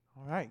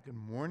right, good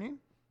morning.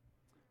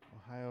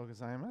 Ohio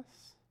gozaimasu.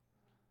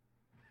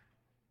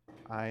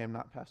 I am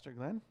not Pastor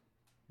Glenn.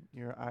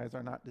 Your eyes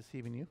are not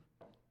deceiving you.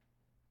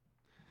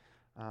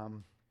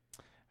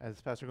 As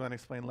Pastor Glenn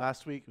explained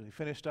last week, we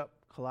finished up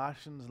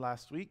Colossians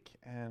last week,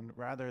 and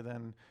rather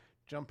than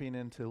jumping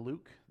into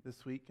Luke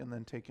this week and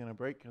then taking a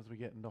break as we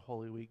get into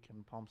Holy Week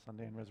and Palm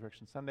Sunday and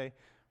Resurrection Sunday,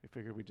 we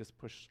figured we'd just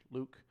push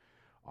Luke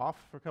off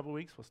for a couple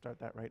weeks. We'll start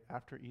that right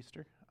after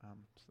Easter,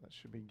 so that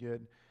should be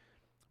good.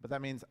 But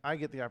that means I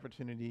get the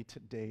opportunity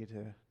today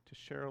to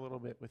share a little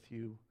bit with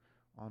you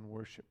on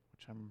worship,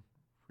 which I'm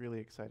really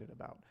excited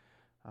about.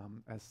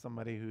 As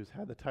somebody who's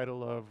had the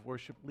title of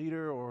worship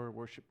leader or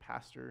worship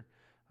pastor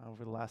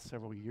over the last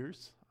several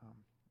years,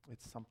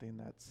 it's something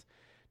that's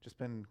just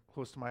been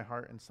close to my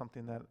heart and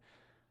something that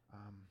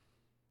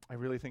I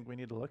really think we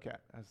need to look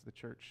at as the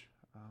church.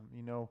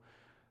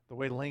 The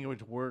way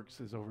language works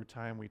is over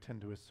time we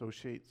tend to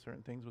associate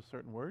certain things with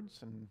certain words,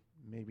 and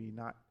maybe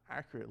not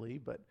accurately,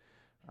 but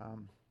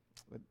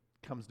it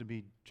comes to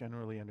be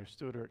generally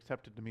understood or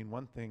accepted to mean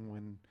one thing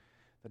when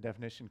the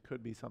definition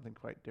could be something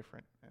quite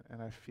different.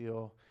 And I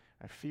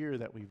fear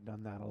that we've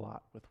done that a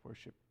lot with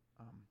worship.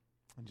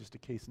 And just a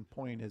case in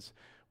point is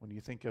when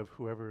you think of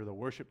whoever the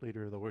worship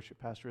leader or the worship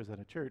pastor is at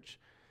a church,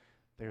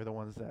 they're the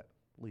ones that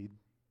lead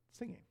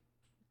singing.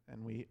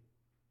 And we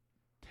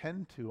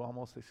tend to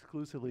almost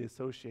exclusively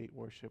associate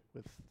worship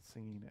with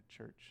singing at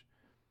church.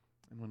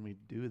 And when we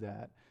do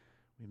that,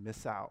 we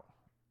miss out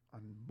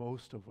on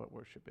most of what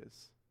worship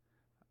is,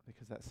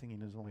 because that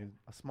singing is only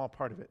a small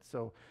part of it.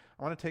 So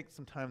I want to take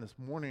some time this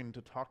morning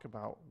to talk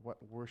about what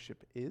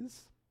worship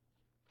is.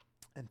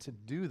 And to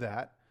do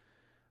that,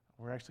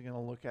 we're actually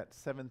going to look at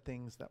 7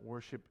 things that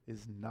worship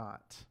is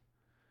not.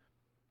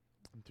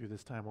 And through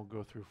this time, we'll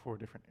go through 4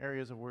 different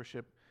areas of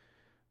worship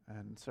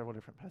and several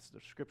different passages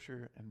of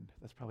Scripture. And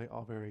that's probably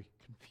all very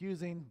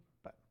confusing,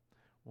 but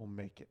we'll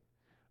make it.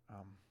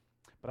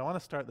 But I want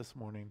to start this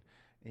morning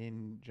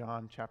in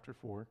John chapter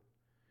 4.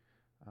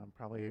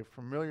 Probably a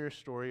familiar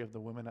story of the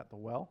woman at the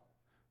well,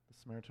 the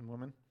Samaritan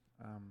woman.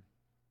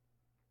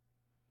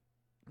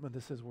 But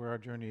this is where our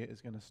journey is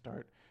going to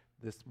start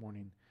this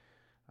morning.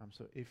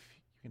 So if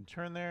you can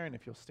turn there, and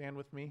if you'll stand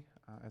with me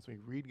as we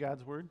read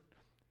God's word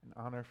in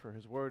honor for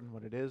his word and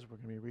what it is, we're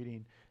going to be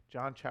reading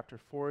John chapter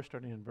 4,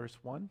 starting in verse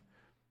 1.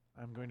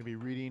 I'm going to be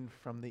reading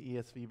from the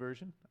ESV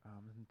version,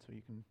 and so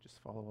you can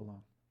just follow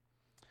along.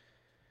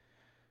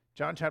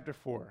 John chapter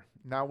 4.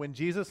 Now when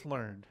Jesus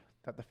learned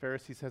that the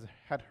Pharisees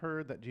had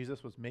heard that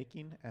Jesus was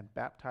making and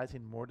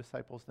baptizing more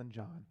disciples than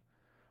John,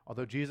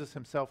 although Jesus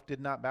himself did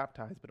not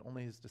baptize, but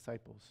only his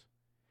disciples,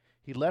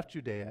 he left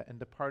Judea and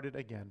departed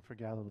again for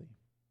Galilee.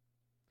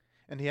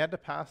 And he had to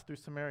pass through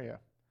Samaria.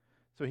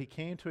 So he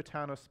came to a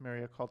town of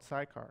Samaria called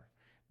Sychar,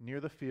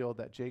 near the field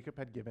that Jacob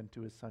had given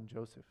to his son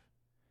Joseph.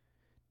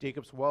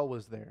 Jacob's well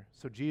was there,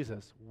 so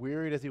Jesus,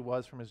 wearied as he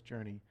was from his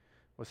journey,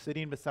 was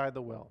sitting beside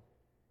the well.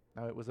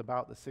 Now it was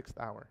about the 6th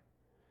hour.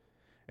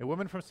 A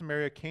woman from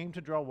Samaria came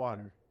to draw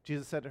water.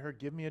 Jesus said to her,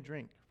 "Give me a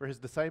drink," for his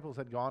disciples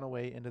had gone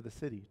away into the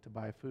city to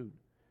buy food.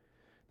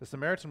 The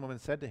Samaritan woman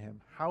said to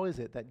him, "How is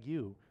it that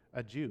you,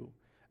 a Jew,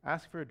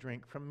 ask for a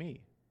drink from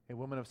me, a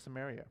woman of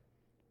Samaria?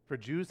 For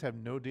Jews have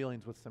no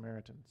dealings with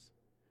Samaritans."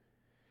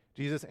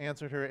 Jesus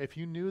answered her, "If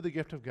you knew the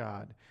gift of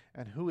God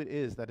and who it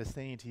is that is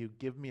saying to you,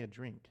 'Give me a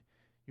drink,'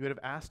 you would have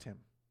asked him,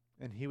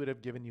 and he would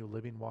have given you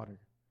living water."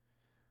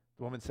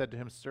 The woman said to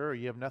him, "Sir,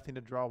 you have nothing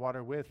to draw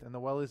water with, and the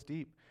well is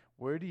deep.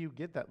 Where do you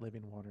get that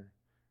living water?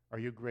 Are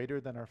you greater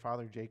than our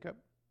father Jacob?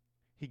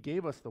 He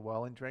gave us the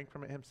well and drank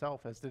from it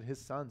himself, as did his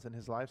sons and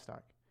his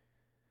livestock."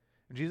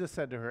 And Jesus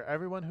said to her,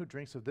 "Everyone who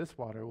drinks of this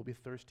water will be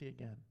thirsty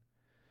again.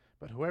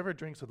 But whoever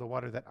drinks of the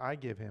water that I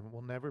give him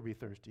will never be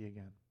thirsty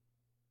again.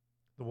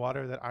 The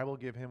water that I will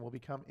give him will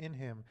become in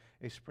him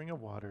a spring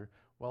of water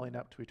welling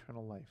up to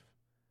eternal life."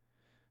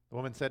 The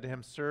woman said to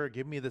him, "Sir,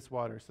 give me this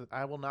water so that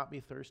I will not be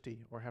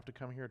thirsty or have to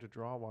come here to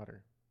draw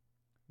water."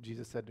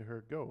 Jesus said to her,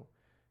 "Go,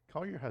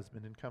 call your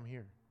husband and come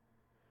here."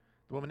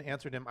 The woman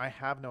answered him, "I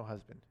have no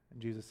husband."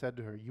 And Jesus said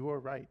to her, "You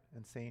are right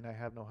in saying, 'I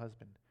have no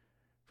husband.'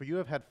 For you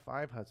have had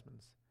 5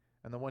 husbands,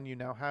 and the one you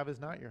now have is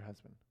not your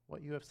husband.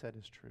 What you have said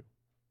is true."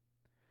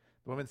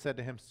 The woman said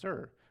to him,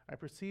 "Sir, I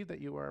perceive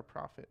that you are a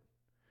prophet.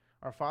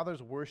 Our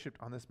fathers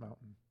worshipped on this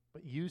mountain,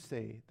 but you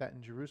say that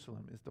in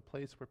Jerusalem is the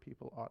place where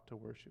people ought to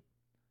worship."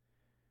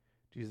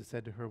 Jesus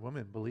said to her,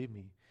 "Woman, believe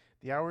me,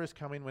 the hour is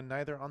coming when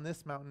neither on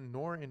this mountain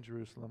nor in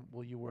Jerusalem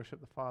will you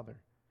worship the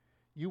Father.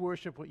 You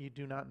worship what you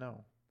do not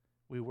know.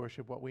 We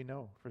worship what we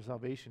know, for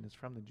salvation is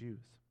from the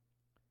Jews.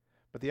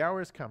 But the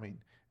hour is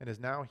coming, and is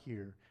now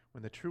here,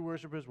 when the true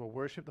worshipers will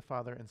worship the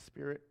Father in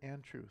spirit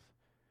and truth.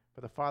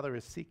 For the Father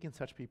is seeking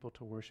such people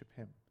to worship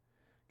him.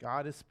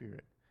 God is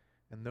spirit,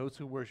 and those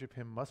who worship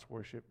him must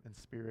worship in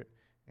spirit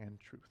and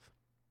truth."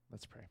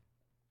 Let's pray.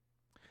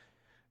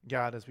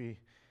 God, as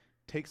we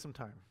take some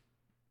time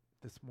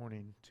this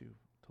morning to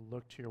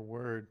look to your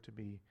word, to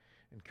be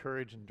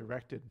encouraged and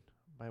directed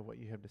by what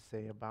you have to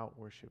say about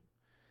worship,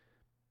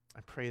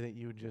 I pray that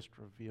you would just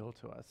reveal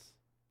to us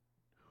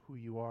who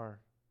you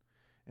are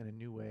in a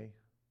new way.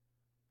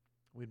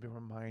 We'd be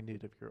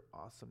reminded of your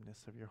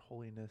awesomeness, of your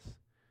holiness.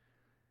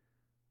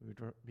 We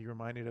would be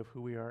reminded of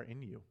who we are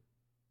in you.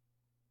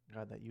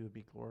 God, that you would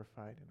be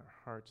glorified in our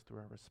hearts through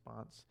our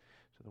response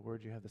to the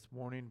word you have this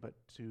morning, but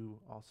to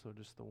also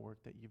just the work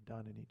that you've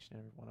done in each and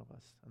every one of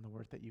us and the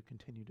work that you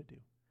continue to do.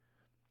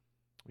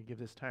 We give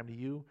this time to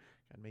you.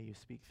 God, may you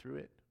speak through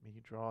it. May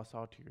you draw us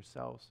all to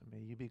yourselves, and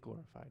may you be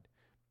glorified.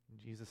 In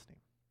Jesus'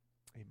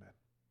 name,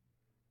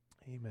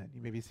 amen. Amen.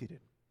 You may be seated.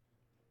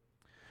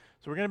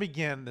 So we're going to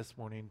begin this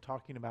morning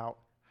talking about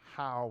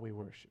how we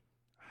worship.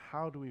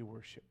 How do we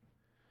worship?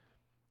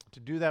 To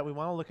do that, we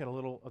want to look at a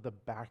little of the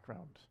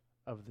background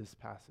of this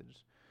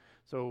passage.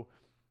 So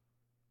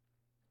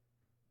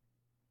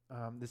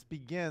this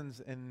begins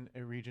in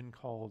a region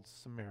called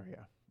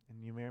Samaria.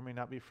 And you may or may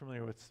not be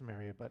familiar with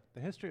Samaria, but the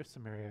history of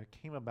Samaria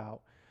came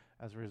about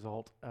as a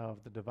result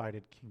of the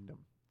divided kingdom.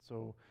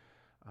 So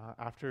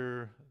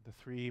after the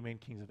three main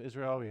kings of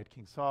Israel, we had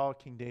King Saul,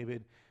 King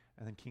David,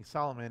 and then King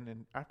Solomon.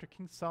 And after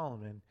King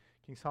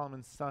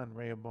Solomon's son,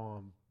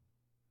 Rehoboam,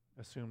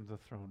 assumed the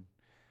throne.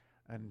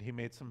 And he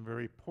made some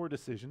very poor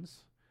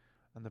decisions,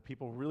 and the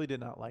people really did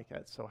not like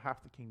it. So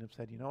half the kingdom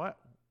said, you know what?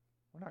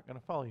 We're not going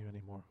to follow you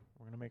anymore.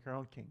 We're going to make our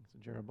own king. So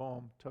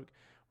Jeroboam took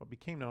what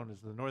became known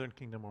as the northern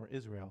kingdom, or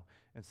Israel,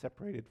 and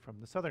separated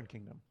from the southern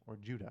kingdom, or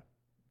Judah.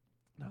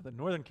 Now, the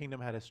northern kingdom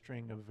had a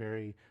string of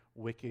very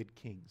wicked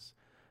kings.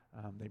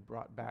 They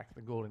brought back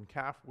the golden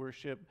calf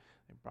worship.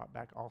 They brought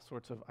back all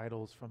sorts of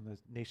idols from the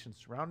nations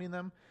surrounding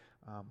them,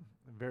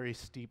 very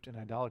steeped in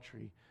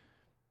idolatry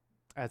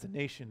as a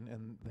nation,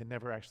 and they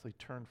never actually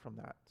turned from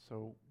that.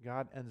 So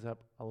God ends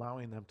up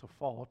allowing them to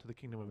fall to the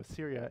kingdom of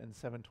Assyria in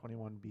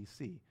 721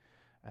 BC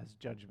as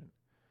judgment.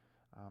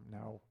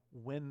 Now,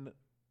 when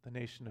the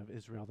nation of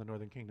Israel, the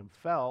northern kingdom,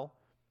 fell,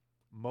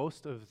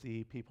 most of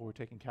the people were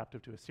taken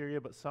captive to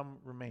Assyria, but some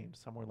remained.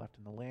 Some were left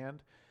in the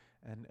land.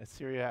 And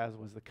Assyria, as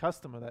was the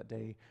custom of that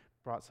day,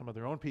 brought some of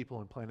their own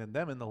people and planted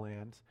them in the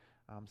land.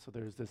 So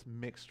there's this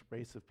mixed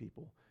race of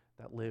people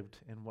that lived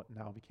in what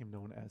now became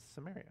known as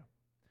Samaria.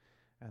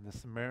 And the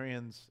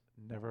Samaritans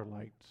never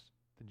liked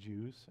the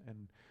Jews.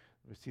 And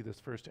we see this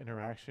first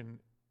interaction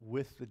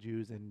with the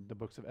Jews in the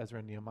books of Ezra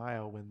and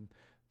Nehemiah when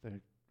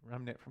the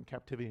remnant from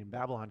captivity in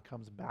Babylon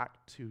comes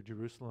back to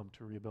Jerusalem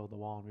to rebuild the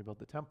wall and rebuild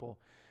the temple.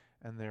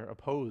 And they're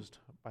opposed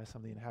by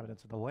some of the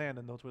inhabitants of the land,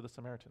 and those were the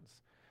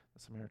Samaritans. The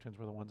Samaritans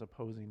were the ones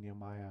opposing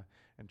Nehemiah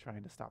and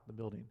trying to stop the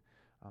building.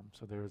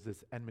 So there was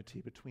this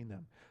enmity between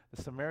them.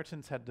 The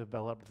Samaritans had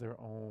developed their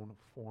own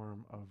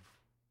form of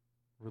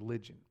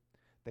religion.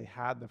 They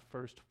had the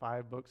first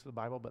 5 books of the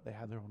Bible, but they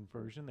had their own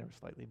version. They were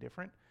slightly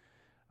different.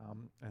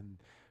 And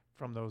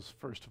from those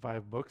first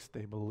 5 books,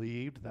 they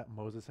believed that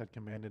Moses had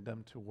commanded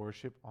them to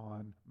worship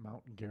on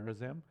Mount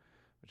Gerizim,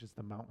 which is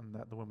the mountain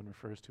that the woman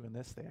refers to in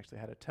this. They actually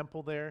had a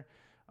temple there,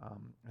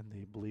 and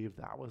they believed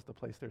that was the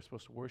place they were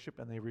supposed to worship,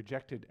 and they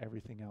rejected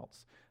everything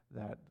else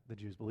that the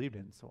Jews believed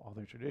in. So all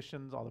their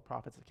traditions, all the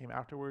prophets that came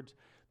afterwards,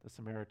 the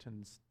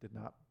Samaritans did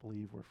not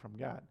believe were from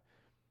God.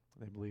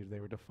 They believed they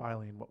were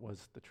defiling what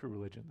was the true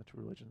religion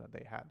that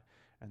they had.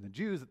 And the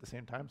Jews at the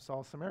same time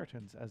saw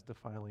Samaritans as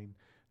defiling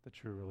the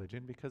true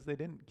religion because they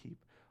didn't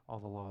keep all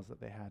the laws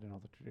that they had and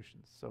all the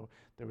traditions. So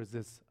there was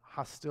this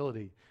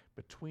hostility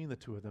between the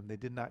two of them. They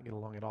did not get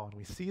along at all. And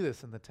we see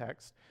this in the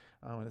text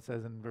when it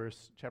says in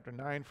chapter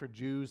 9,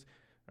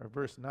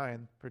 verse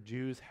 9, for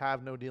Jews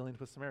have no dealings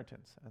with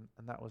Samaritans.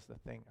 And that was the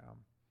thing.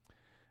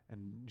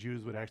 And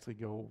Jews would actually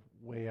go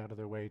way out of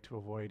their way to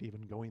avoid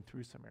even going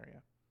through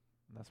Samaria.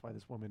 And that's why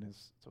this woman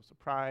is so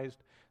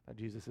surprised that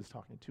Jesus is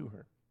talking to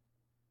her.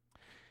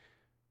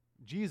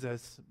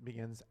 Jesus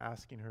begins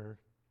asking her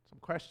some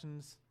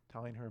questions,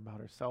 telling her about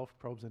herself,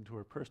 probes into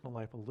her personal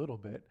life a little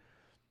bit,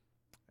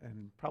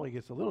 and probably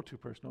gets a little too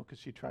personal because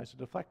she tries to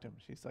deflect him.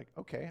 She's like,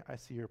 okay, I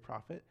see you're a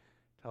prophet.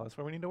 Tell us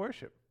where we need to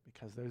worship,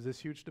 because there's this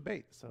huge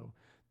debate. So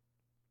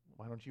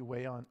why don't you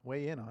weigh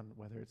in on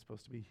whether it's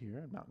supposed to be here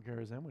in Mount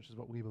Gerizim, which is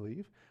what we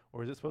believe,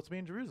 or is it supposed to be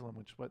in Jerusalem,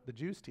 which is what the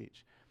Jews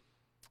teach?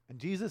 And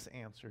Jesus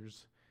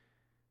answers,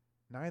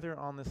 neither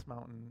on this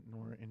mountain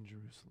nor in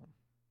Jerusalem.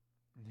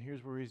 And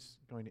here's where he's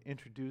going to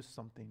introduce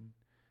something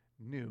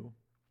new.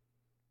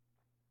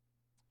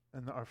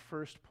 And our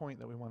first point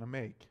that we want to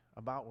make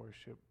about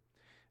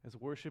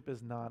worship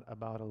is not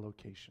about a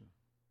location.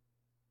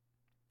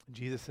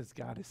 Jesus says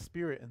God is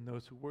spirit, and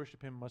those who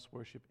worship him must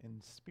worship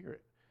in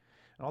spirit.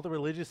 And all the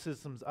religious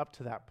systems up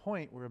to that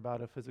point were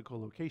about a physical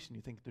location.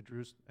 You think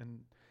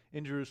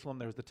in Jerusalem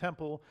there was the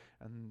temple,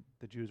 and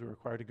the Jews were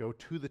required to go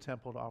to the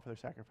temple to offer their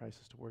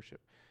sacrifices to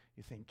worship.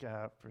 You think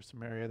for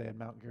Samaria they had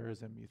Mount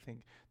Gerizim. You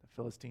think the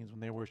Philistines, when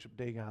they worshiped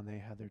Dagon, they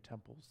had their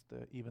temples.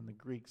 Even the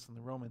Greeks and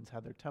the Romans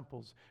had their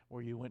temples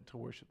where you went to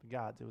worship the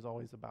gods. It was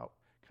always about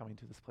coming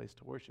to this place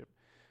to worship.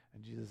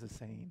 And Jesus is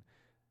saying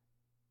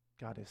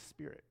God is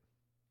spirit.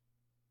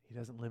 He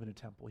doesn't live in a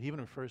temple. He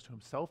even refers to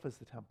himself as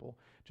the temple.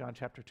 John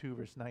chapter 2,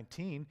 verse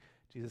 19,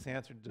 Jesus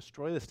answered,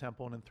 destroy this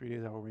temple, and in 3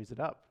 days I will raise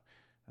it up.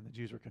 And the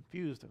Jews were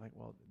confused. They're like,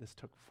 well, this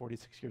took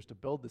 46 years to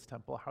build this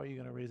temple. How are you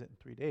going to raise it in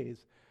 3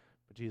 days?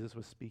 But Jesus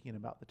was speaking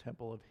about the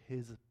temple of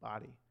his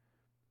body.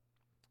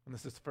 And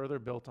this is further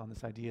built on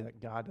this idea that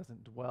God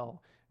doesn't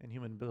dwell in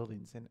human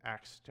buildings in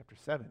Acts chapter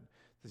 7.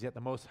 It says, "Yet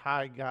the Most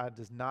High God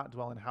does not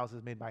dwell in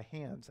houses made by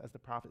hands. As the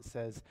prophet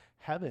says,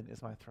 'Heaven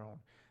is my throne,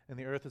 and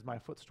the earth is my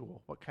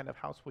footstool. What kind of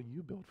house will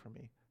you build for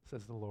me,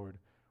 says the Lord?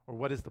 Or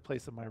what is the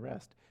place of my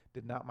rest?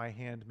 Did not my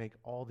hand make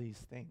all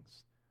these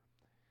things?'"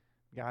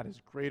 God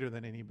is greater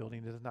than any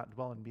building. He does not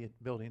dwell in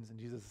buildings. And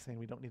Jesus is saying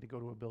we don't need to go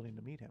to a building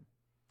to meet him.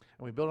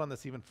 And we build on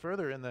this even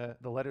further in the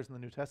letters in the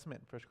New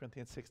Testament, 1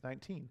 Corinthians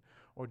 6:19.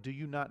 "Or do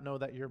you not know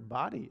that your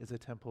body is a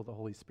temple of the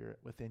Holy Spirit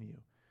within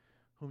you,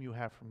 whom you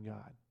have from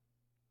God?"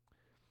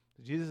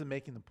 So Jesus is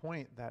making the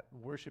point that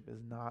worship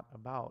is not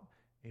about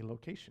a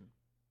location.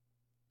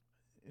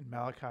 In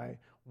Malachi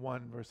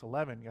 1, verse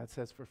 11, God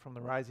says, "For from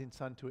the rising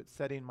sun to its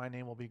setting, my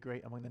name will be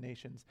great among the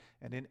nations,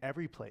 and in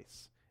every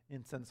place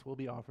incense will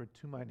be offered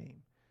to my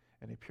name,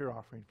 and a pure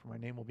offering, for my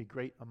name will be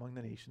great among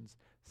the nations,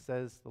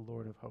 says the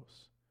Lord of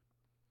hosts."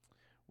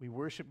 We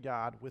worship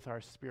God with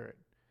our spirit,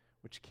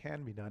 which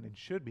can be done and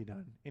should be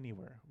done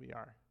anywhere we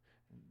are.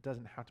 It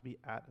doesn't have to be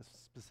at a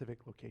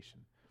specific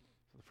location.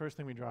 So the first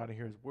thing we draw out of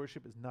here is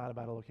worship is not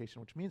about a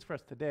location, which means for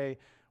us today,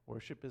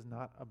 worship is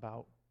not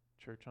about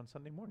church on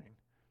Sunday morning.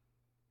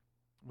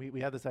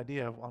 We have this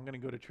idea of, well, I'm going to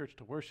go to church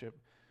to worship.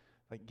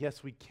 Like,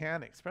 yes, we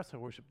can express our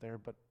worship there,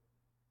 but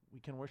we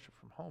can worship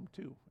from home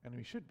too, and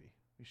we should be.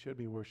 We should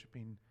be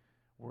worshiping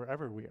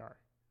wherever we are,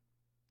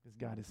 because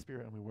God is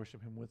spirit, and we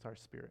worship him with our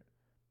spirit.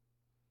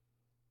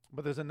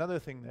 But there's another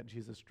thing that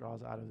Jesus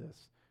draws out of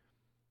this.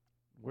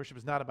 Worship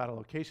is not about a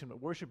location, but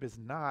worship is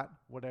not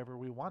whatever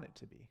we want it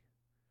to be.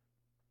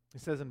 He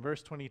says in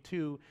verse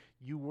 22,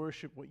 "You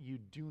worship what you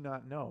do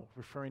not know,"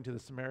 referring to the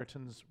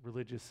Samaritans'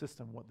 religious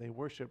system, what they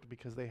worshiped,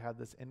 because they had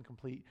this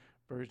incomplete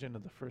version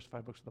of the first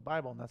 5 books of the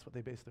Bible, and that's what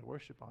they based their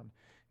worship on. And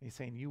he's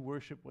saying, you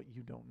worship what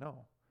you don't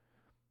know.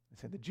 He's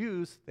saying the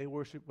Jews, they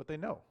worship what they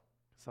know.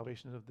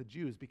 Salvation of the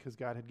Jews, because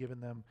God had given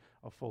them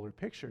a fuller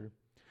picture.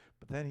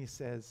 But then he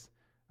says,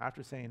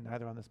 after saying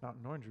neither on this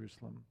mountain nor in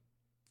Jerusalem,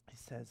 he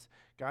says,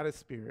 God is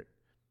spirit,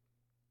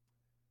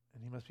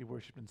 and he must be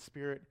worshipped in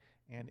spirit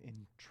and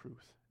in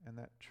truth. And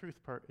that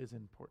truth part is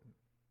important.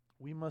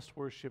 We must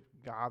worship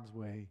God's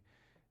way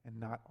and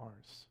not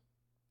ours.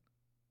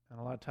 And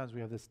a lot of times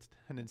we have this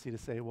tendency to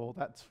say, well,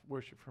 that's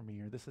worship for me,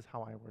 or this is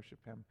how I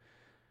worship him.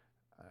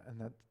 And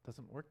that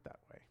doesn't work that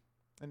way.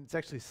 And it's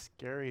actually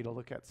scary to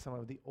look at some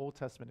of the Old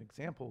Testament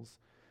examples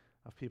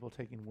of people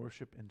taking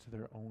worship into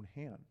their own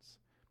hands.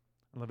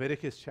 In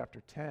Leviticus chapter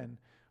 10,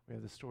 we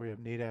have the story of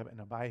Nadab and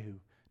Abihu.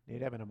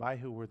 Nadab and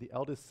Abihu were the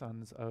eldest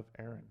sons of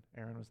Aaron.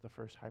 Aaron was the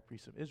first high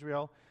priest of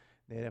Israel.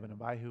 Nadab and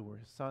Abihu were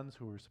his sons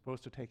who were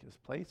supposed to take his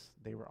place.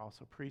 They were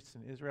also priests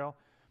in Israel.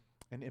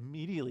 And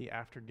immediately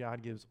after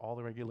God gives all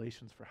the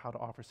regulations for how to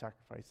offer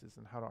sacrifices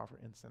and how to offer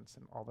incense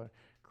and all the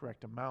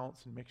correct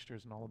amounts and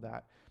mixtures and all of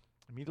that,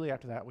 immediately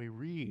after that we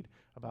read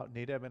about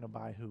Nadab and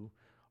Abihu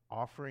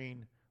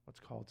offering what's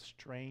called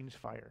strange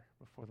fire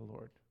before the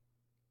Lord.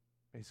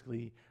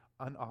 Basically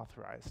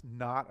unauthorized,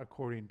 not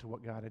according to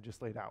what God had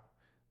just laid out.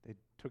 They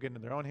took it into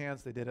their own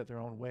hands, they did it their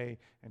own way,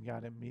 and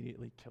God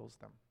immediately kills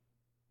them.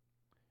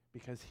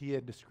 Because he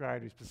had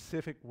described a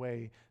specific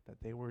way that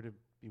they were to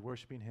be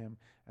worshiping him,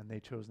 and they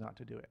chose not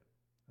to do it.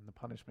 And the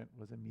punishment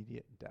was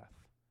immediate death.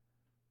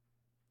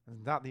 And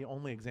it's not the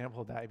only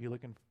example of that. If you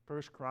look in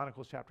 1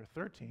 Chronicles chapter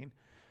 13,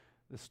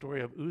 the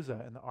story of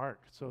Uzzah and the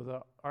ark. So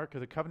the Ark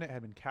of the Covenant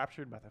had been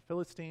captured by the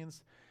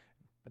Philistines,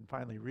 been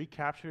finally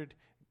recaptured.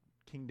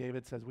 King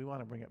David says, we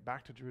want to bring it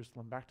back to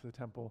Jerusalem, back to the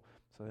temple.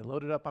 So they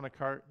load it up on a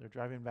cart. They're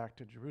driving back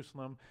to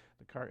Jerusalem.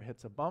 The cart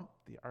hits a bump.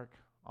 The ark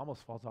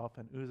almost falls off,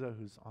 and Uzzah,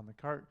 who's on the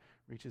cart,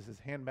 reaches his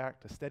hand back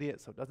to steady it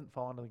so it doesn't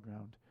fall onto the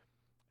ground,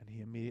 and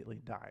he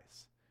immediately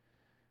dies.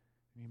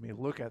 And you may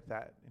look at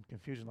that in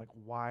confusion, like,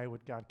 why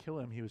would God kill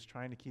him? He was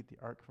trying to keep the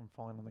ark from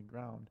falling on the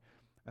ground.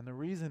 And the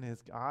reason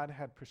is God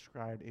had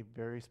prescribed a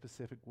very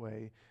specific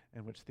way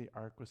in which the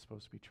ark was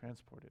supposed to be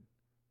transported.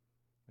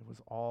 It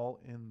was all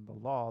in the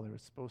law. There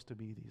was supposed to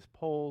be these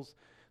poles.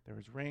 There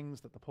was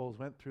rings that the poles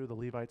went through. The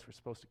Levites were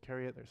supposed to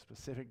carry it. There's a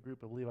specific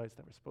group of Levites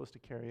that were supposed to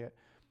carry it.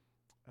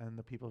 And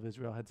the people of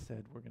Israel had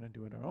said, we're going to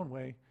do it our own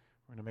way.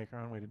 We're going to make our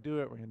own way to do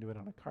it. We're going to do it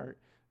on a cart.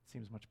 It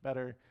seems much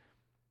better.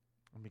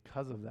 And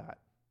because of that,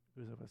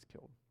 Uzzah was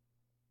killed.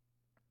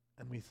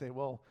 And we say,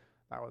 well,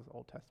 that was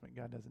Old Testament.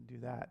 God doesn't do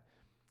that.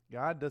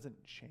 God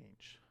doesn't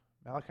change.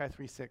 Malachi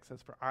 3:6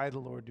 says, for I, the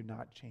Lord, do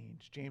not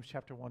change. James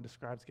chapter 1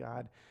 describes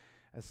God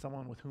as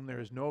someone with whom there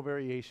is no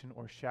variation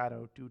or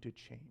shadow due to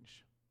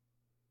change.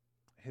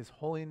 His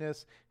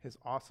holiness, his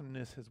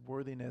awesomeness, his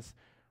worthiness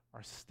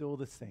are still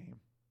the same.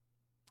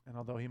 And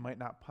although he might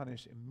not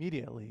punish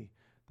immediately,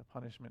 the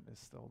punishment is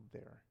still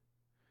there,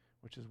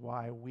 which is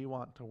why we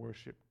want to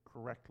worship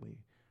correctly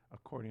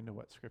according to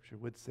what Scripture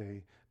would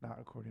say, not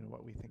according to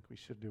what we think we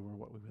should do or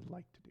what we would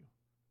like to do.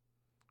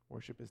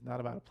 Worship is not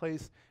about a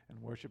place,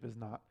 and worship is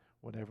not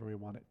whatever we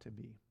want it to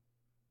be.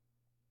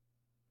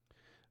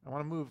 I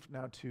want to move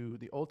now to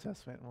the Old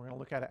Testament, and we're going to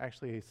look at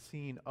actually a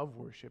scene of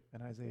worship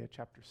in Isaiah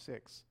chapter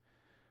 6.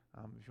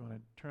 If you want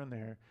to turn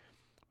there,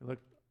 we look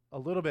a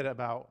little bit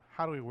about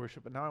how do we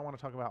worship, but now I want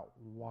to talk about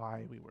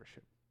why we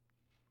worship.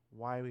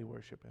 Why we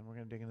worship. And we're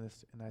going to dig into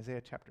this in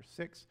Isaiah chapter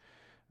 6.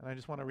 And I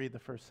just want to read the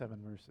first 7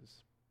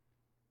 verses.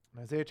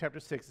 In Isaiah chapter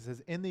 6, it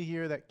says, "In the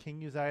year that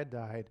King Uzziah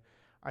died,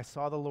 I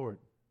saw the Lord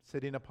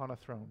sitting upon a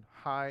throne,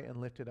 high and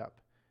lifted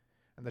up,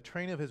 and the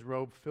train of his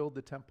robe filled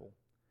the temple.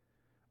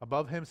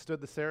 Above him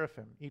stood the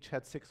seraphim. Each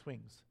had 6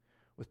 wings.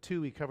 With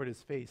 2 he covered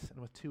his face, and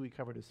with 2 he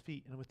covered his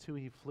feet, and with 2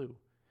 he flew.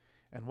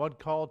 And one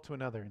called to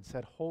another and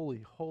said,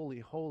 Holy, holy,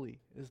 holy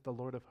is the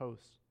Lord of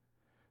hosts.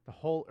 The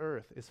whole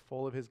earth is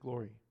full of his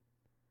glory.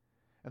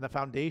 And the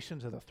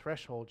foundations of the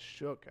threshold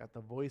shook at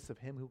the voice of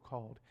him who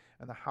called,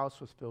 and the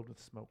house was filled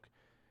with smoke.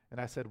 And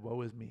I said,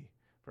 Woe is me,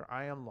 for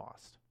I am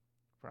lost.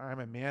 For I am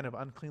a man of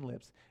unclean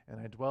lips, and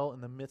I dwell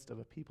in the midst of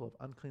a people of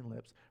unclean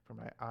lips, for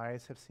my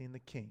eyes have seen the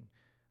King,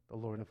 the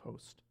Lord of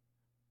hosts.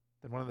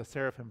 Then one of the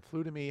seraphim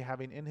flew to me,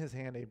 having in his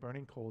hand a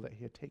burning coal that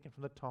he had taken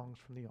from the tongs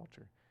from the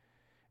altar.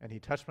 And he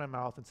touched my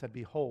mouth and said,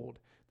 Behold,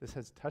 this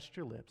has touched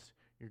your lips.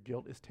 Your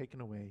guilt is taken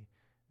away,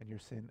 and your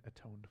sin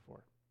atoned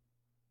for."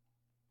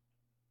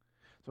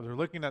 So they're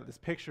looking at this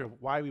picture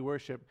of why we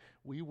worship.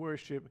 We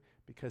worship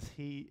because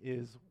he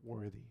is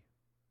worthy.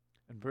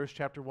 In verse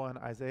chapter 1,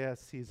 Isaiah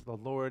sees the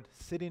Lord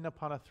sitting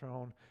upon a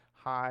throne,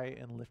 high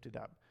and lifted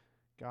up.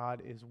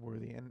 God is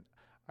worthy. And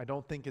I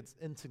don't think it's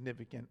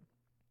insignificant.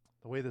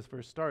 The way this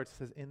verse starts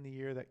says, "In the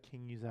year that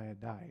King Uzziah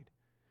died."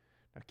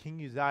 Now,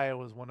 King Uzziah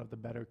was one of the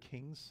better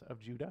kings of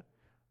Judah.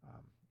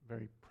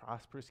 Very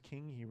prosperous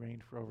king. He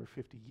reigned for over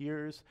 50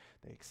 years.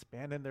 They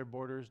expanded their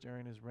borders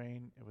during his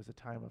reign. It was a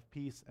time of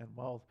peace and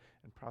wealth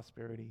and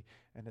prosperity.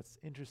 And it's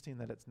interesting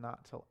that it's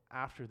not till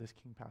after this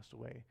king passed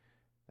away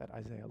that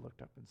Isaiah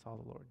looked up and saw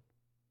the Lord.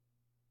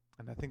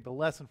 And I think the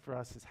lesson for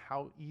us is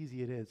how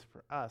easy it is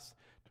for us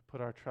to put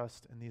our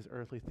trust in these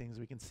earthly things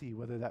we can see,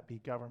 whether that be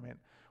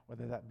government,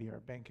 whether that be our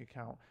bank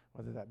account,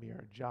 whether that be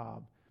our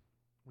job.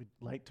 We'd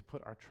like to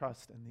put our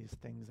trust in these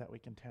things that we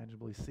can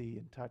tangibly see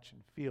and touch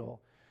and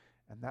feel,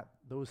 and that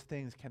those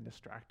things can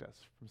distract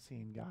us from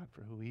seeing God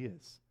for who he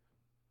is.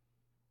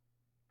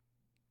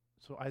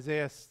 So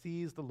Isaiah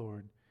sees the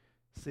Lord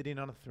sitting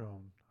on a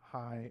throne,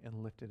 high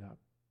and lifted up.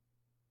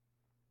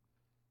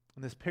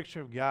 In this picture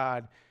of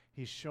God,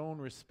 he's shown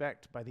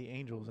respect by the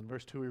angels. In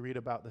verse 2, we read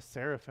about the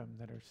seraphim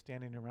that are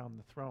standing around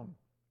the throne.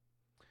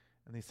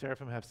 And these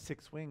seraphim have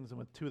 6 wings, and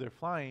with 2 they're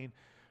flying,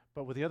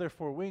 but with the other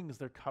 4 wings,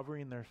 they're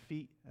covering their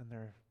feet and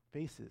their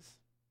faces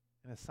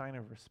in a sign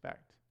of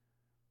respect.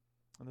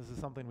 And this is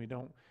something we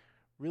don't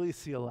really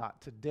see a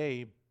lot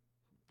today,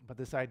 but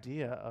this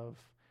idea of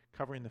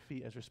covering the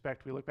feet as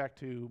respect. We look back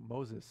to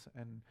Moses,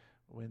 and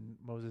when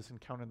Moses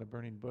encountered the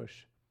burning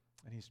bush,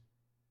 and he's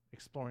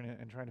exploring it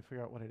and trying to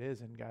figure out what it is,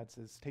 and God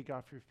says, take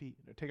off your feet,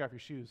 or take off your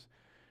shoes,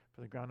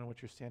 for the ground on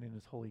which you're standing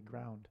is holy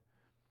ground.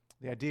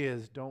 The idea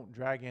is don't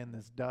drag in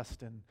this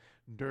dust and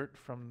dirt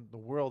from the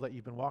world that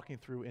you've been walking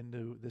through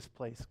into this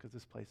place, because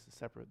this place is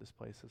separate, this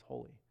place is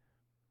holy.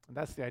 And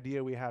that's the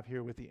idea we have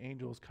here with the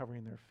angels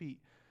covering their feet.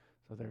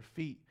 So their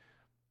feet,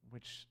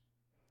 which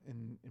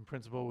in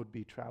principle would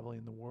be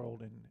traveling the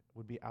world and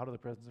would be out of the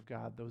presence of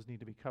God, those need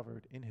to be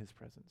covered in his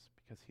presence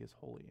because he is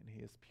holy and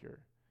he is pure.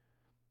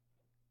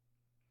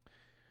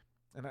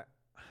 And I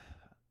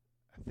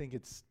think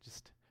it's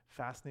just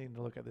fascinating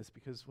to look at this,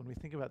 because when we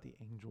think about the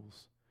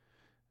angels,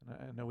 and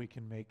I know we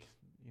can make,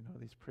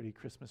 these pretty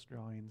Christmas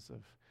drawings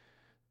of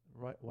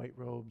white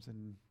robes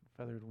and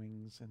feathered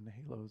wings and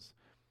halos,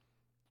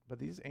 but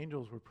these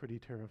angels were pretty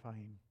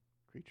terrifying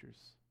creatures.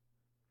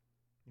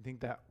 You think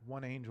that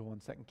one angel in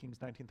 2 Kings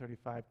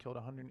 19:35 killed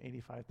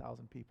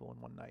 185,000 people in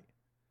one night.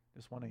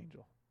 Just one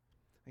angel.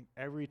 I think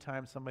every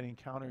time somebody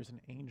encounters an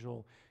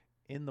angel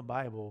in the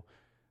Bible,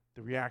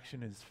 the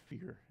reaction is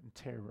fear and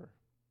terror.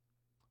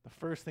 The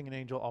first thing an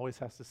angel always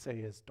has to say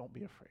is, don't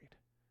be afraid,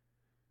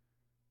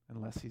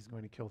 unless he's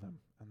going to kill them,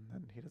 and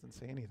then he doesn't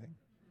say anything.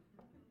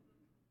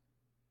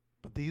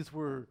 But these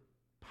were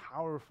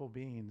powerful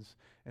beings.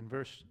 In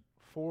verse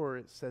 4,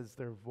 it says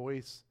their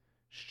voice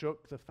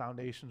shook the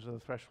foundations of the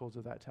thresholds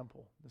of that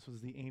temple. This was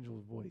the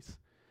angel's voice.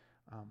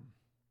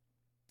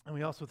 And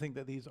we also think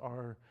that these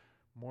are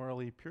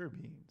morally pure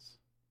beings.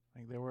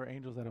 Like, there were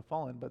angels that have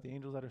fallen, but the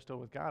angels that are still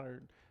with God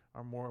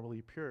are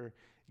morally pure,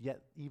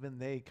 yet even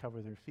they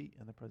cover their feet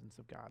in the presence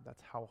of God.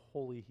 That's how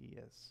holy he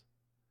is.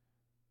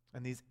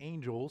 And these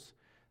angels,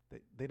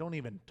 they don't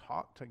even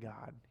talk to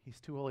God. He's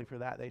too holy for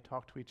that. They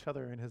talk to each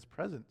other in his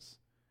presence,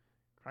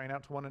 crying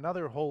out to one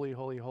another, holy,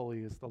 holy,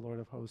 holy is the Lord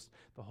of hosts.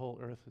 The whole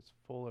earth is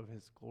full of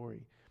his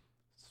glory.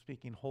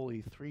 Speaking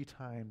holy 3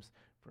 times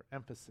for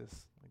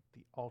emphasis, like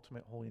the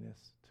ultimate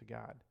holiness to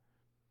God.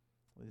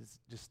 It is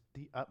just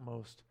the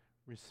utmost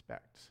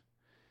respect.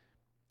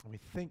 And we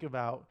think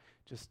about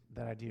just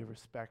that idea of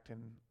respect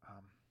and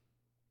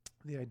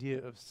the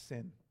idea of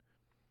sin.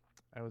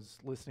 I was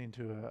listening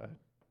to a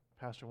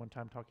pastor one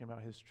time talking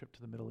about his trip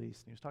to the Middle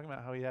East, and he was talking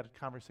about how he had a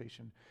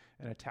conversation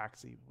in a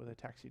taxi with a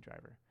taxi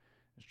driver.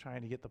 He was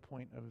trying to get the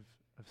point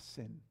of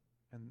sin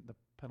and the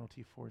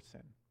penalty for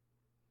sin.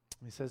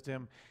 And he says to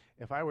him,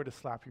 if I were to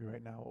slap you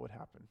right now, what would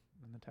happen?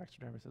 And the taxi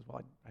driver says,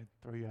 well, I'd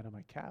throw you out of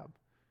my cab.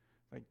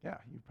 Like, yeah,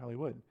 you probably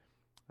would.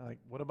 I'm like,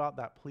 what about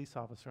that police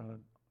officer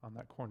on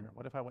that corner?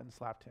 What if I went and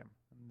slapped him?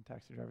 And the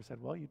taxi driver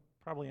said, well, you'd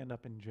probably end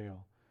up in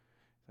jail.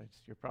 So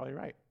you're probably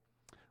right.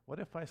 What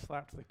if I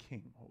slapped the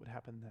king? What would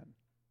happen then?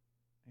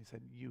 He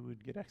said, you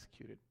would get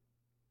executed.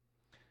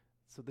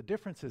 So the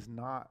difference is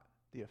not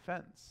the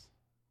offense.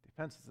 The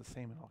offense is the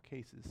same in all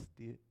cases.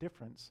 The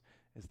difference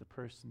is the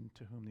person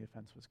to whom the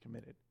offense was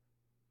committed.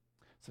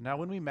 So now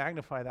when we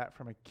magnify that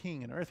from a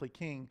king, an earthly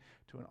king,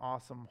 to an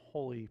awesome,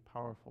 holy,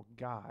 powerful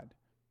God,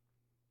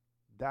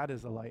 that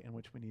is the light in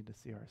which we need to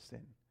see our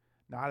sin.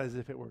 Not as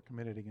if it were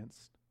committed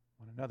against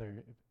one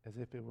another, as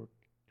if it were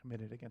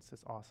committed against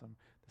this awesome,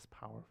 this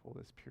powerful,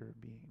 this pure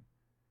being.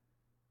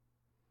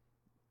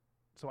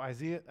 So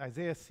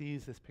Isaiah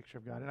sees this picture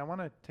of God, and I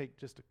want to take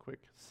just a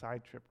quick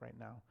side trip right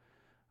now.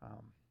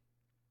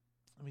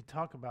 Let me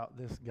talk about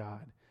this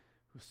God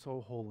who's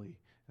so holy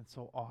and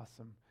so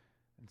awesome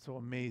and so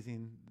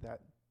amazing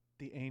that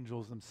the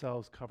angels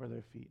themselves cover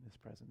their feet in his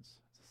presence.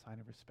 It's a sign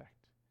of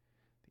respect.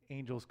 The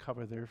angels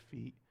cover their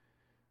feet.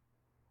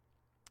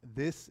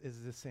 This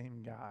is the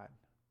same God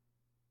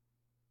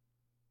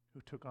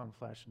who took on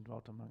flesh and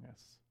dwelt among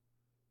us.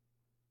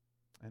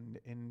 And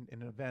in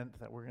an event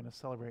that we're going to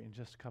celebrate in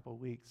just a couple of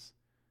weeks,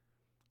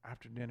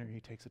 after dinner, he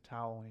takes a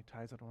towel and he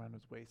ties it around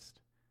his waist.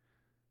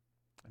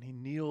 And he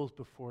kneels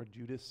before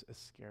Judas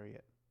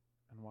Iscariot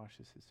and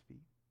washes his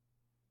feet.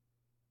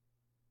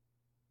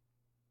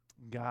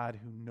 God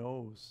who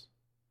knows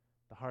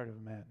the heart of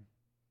men.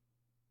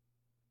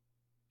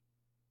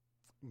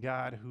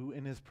 God who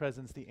in his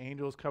presence, the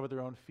angels covered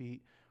their own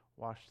feet,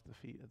 washed the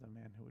feet of the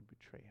man who would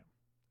betray him,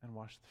 and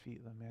washed the feet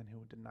of the man who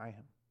would deny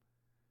him.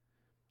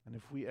 And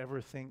if we ever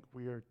think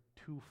we are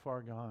too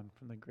far gone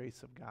from the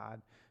grace of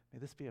God, may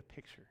this be a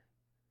picture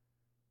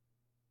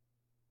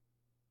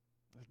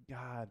that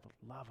God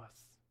would love us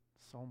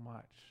so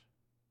much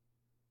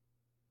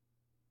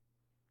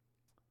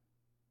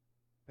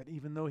that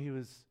even though he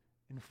was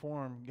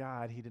informed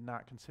God, he did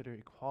not consider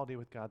equality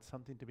with God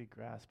something to be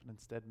grasped, but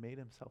instead made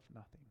himself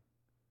nothing.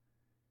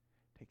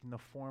 Taking the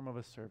form of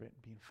a servant,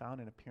 being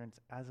found in appearance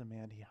as a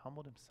man, he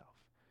humbled himself,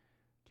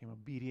 became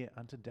obedient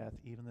unto death,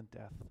 even the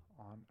death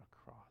on a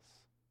cross.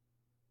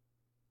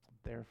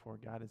 Therefore,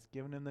 God has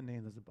given him the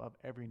name that is above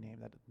every name,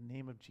 that at the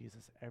name of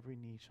Jesus every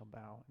knee shall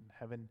bow in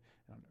heaven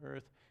and on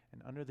earth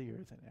and under the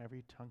earth, and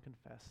every tongue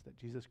confess that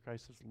Jesus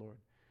Christ is Lord,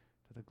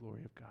 to the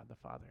glory of God the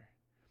Father.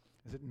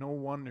 Is it no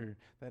wonder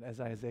that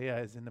as Isaiah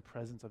is in the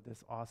presence of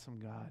this awesome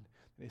God,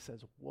 that he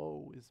says,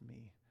 woe is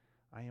me,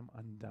 I am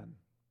undone.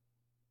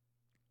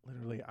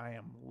 Literally, I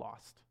am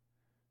lost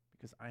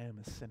because I am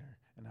a sinner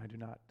and I do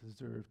not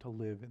deserve to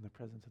live in the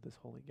presence of this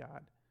holy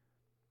God.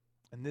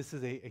 And this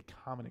is a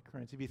common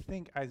occurrence. If you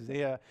think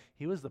Isaiah,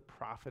 he was the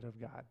prophet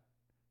of God,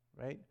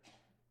 right?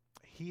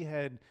 He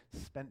had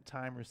spent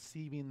time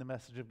receiving the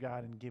message of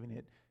God and giving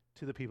it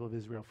to the people of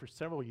Israel for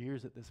several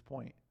years at this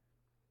point.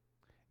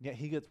 Yet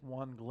he gets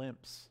one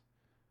glimpse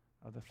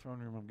of the throne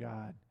room of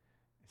God.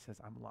 He says,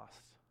 I'm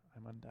lost.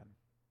 I'm undone.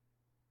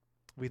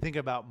 We think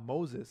about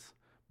Moses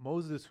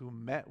who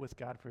met with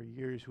God for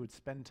years, who would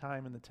spend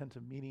time in the tent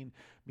of meeting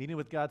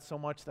with God so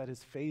much that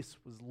his face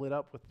was lit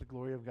up with the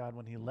glory of God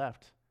when he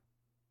left.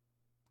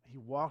 He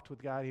walked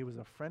with God. He was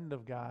a friend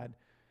of God.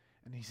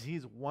 And he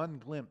sees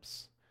one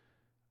glimpse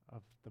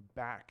of the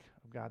back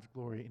of God's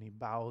glory, and he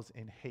bows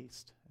in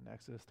haste in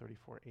Exodus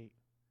 34:8.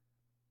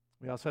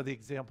 We also have the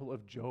example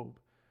of Job.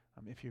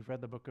 If you've read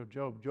the book of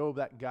Job,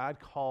 that God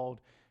called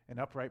an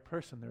upright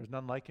person. There was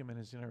none like him in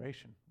his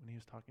generation when he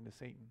was talking to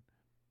Satan.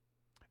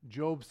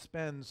 Job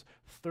spends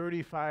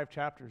 35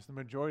 chapters, the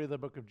majority of the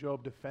book of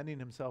Job, defending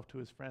himself to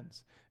his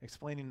friends,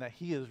 explaining that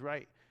he is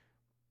right,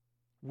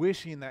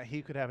 wishing that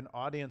he could have an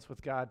audience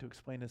with God to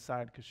explain his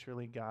side, because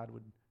surely God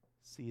would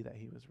see that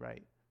he was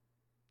right.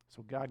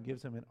 So God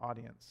gives him an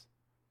audience.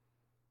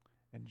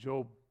 And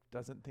Job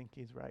doesn't think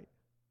he's right.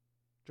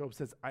 Job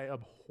says, I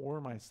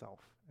abhor myself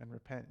and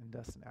repent in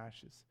dust and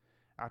ashes.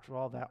 After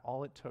all that,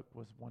 all it took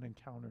was one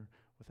encounter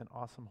with an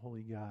awesome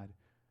holy God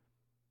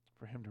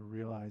for him to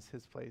realize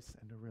his place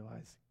and to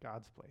realize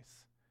God's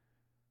place.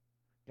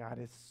 God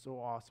is so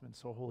awesome and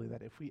so holy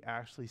that if we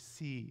actually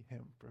see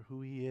him for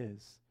who he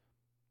is,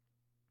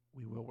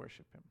 we will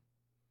worship him.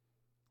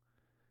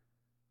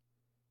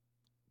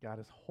 God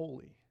is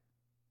holy.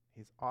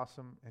 He's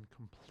awesome and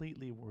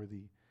completely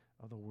worthy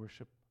of the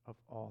worship of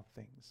all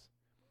things.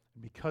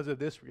 And because of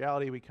this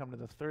reality, we come to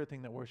the third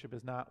thing that worship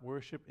is not.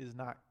 Worship is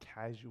not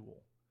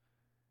casual.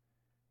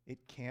 It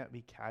can't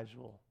be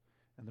casual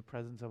in the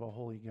presence of a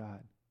holy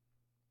God.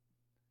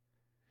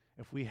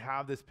 If we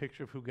have this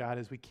picture of who God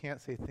is, we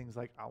can't say things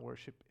like, I'll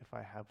worship if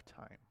I have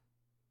time,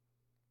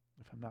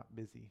 if I'm not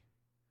busy.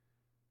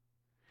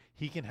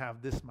 He can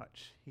have this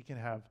much. He can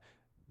have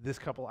this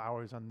couple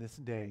hours on this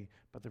day,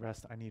 but the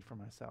rest I need for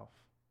myself.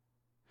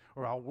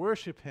 Or I'll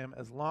worship him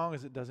as long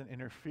as it doesn't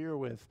interfere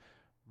with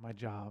my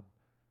job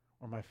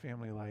or my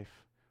family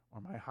life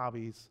or my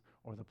hobbies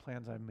or the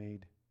plans I've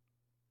made.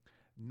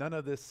 None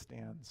of this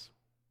stands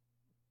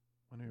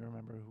when we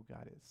remember who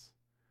God is.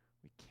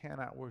 We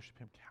cannot worship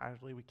him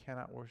casually. We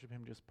cannot worship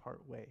him just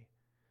part way.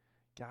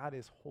 God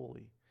is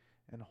holy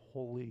and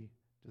wholly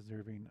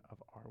deserving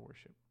of our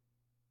worship.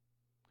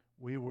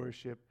 We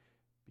worship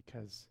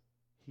because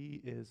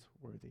he is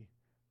worthy.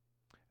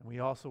 And we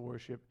also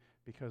worship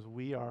because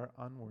we are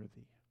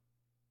unworthy.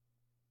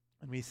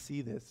 And we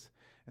see this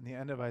in the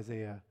end of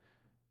Isaiah.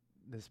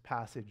 This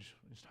passage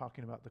is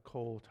talking about the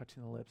coal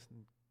touching the lips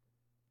and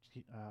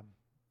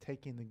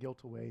taking the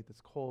guilt away,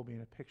 this coal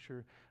being a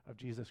picture of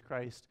Jesus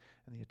Christ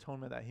and the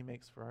atonement that he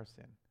makes for our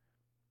sin.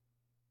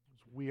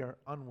 We are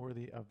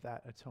unworthy of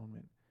that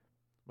atonement.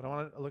 But I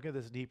want to look at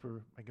this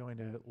deeper by going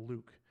to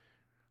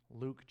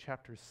Luke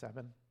chapter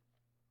 7.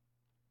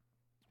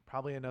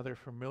 Probably another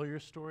familiar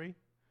story,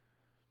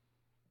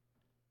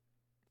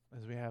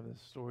 as we have this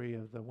story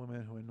of the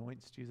woman who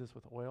anoints Jesus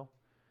with oil.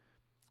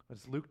 But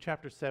it's Luke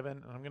chapter 7,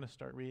 and I'm going to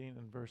start reading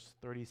in verse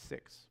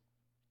 36.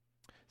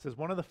 It says,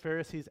 one of the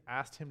Pharisees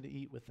asked him to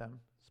eat with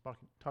them,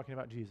 talking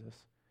about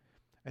Jesus.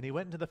 And he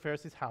went into the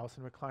Pharisee's house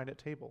and reclined at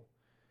table.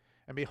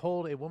 And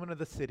behold, a woman of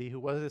the city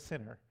who was a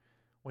sinner,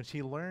 when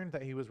she learned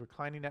that he was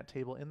reclining at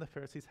table in the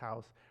Pharisee's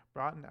house,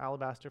 brought an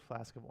alabaster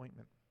flask of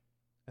ointment.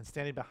 And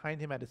standing behind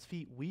him at his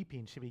feet,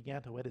 weeping, she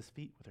began to wet his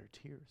feet with her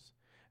tears,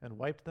 and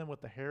wiped them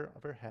with the hair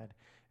of her head,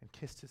 and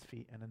kissed his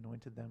feet, and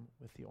anointed them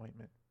with the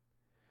ointment.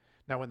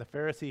 Now when the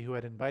Pharisee who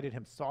had invited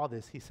him saw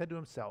this, he said to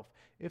himself,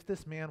 if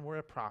this man were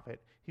a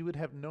prophet, he would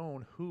have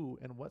known who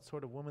and what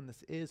sort of woman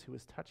this is who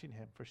is touching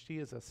him, for she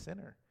is a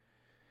sinner.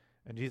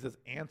 And Jesus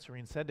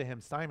answering said to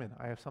him, Simon,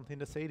 I have something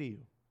to say to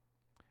you.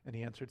 And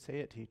he answered, say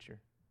it, teacher.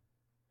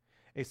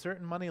 A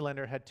certain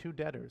moneylender had 2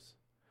 debtors.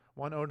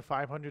 One owed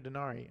 500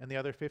 denarii and the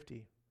other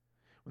 50.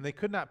 When they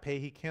could not pay,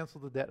 he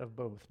canceled the debt of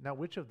both. Now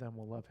which of them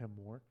will love him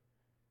more?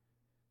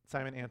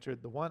 Simon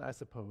answered, the one, I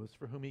suppose,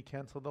 for whom he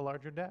canceled the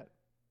larger debt.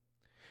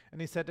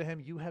 And he said to him,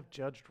 you have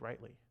judged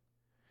rightly.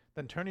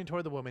 Then turning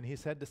toward the woman, he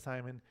said to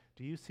Simon,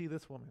 do you see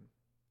this woman?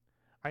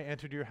 I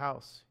entered your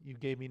house. You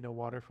gave me no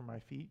water for my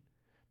feet,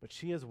 but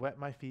she has wet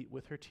my feet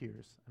with her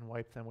tears and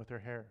wiped them with her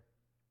hair.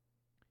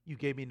 You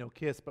gave me no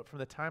kiss, but from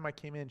the time I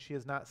came in, she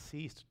has not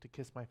ceased to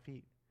kiss my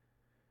feet.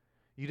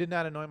 You did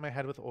not anoint my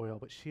head with oil,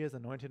 but she has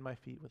anointed my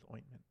feet with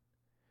ointment.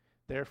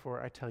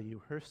 Therefore, I tell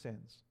you, her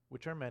sins,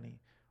 which are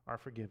many, are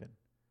forgiven,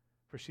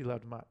 for she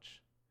loved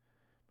much.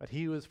 But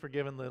he who is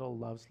forgiven little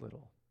loves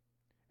little.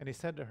 And he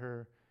said to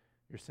her,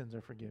 your sins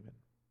are forgiven.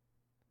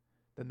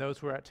 Then those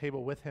who were at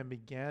table with him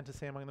began to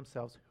say among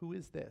themselves, who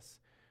is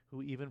this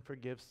who even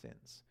forgives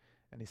sins?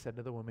 And he said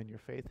to the woman, your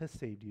faith has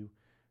saved you.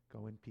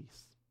 Go in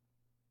peace.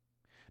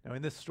 Now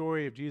in this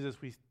story of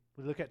Jesus, we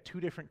look at 2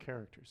 different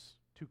characters,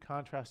 2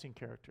 contrasting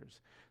characters.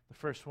 The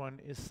first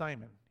one is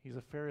Simon. He's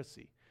a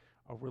Pharisee,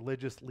 a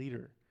religious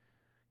leader.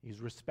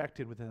 He's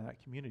respected within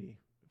that community,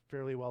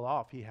 fairly well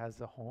off. He has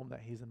a home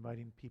that he's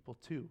inviting people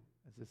to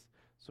as this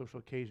social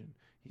occasion.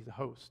 He's a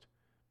host.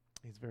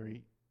 He's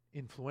very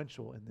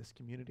influential in this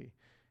community,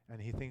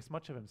 and he thinks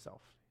much of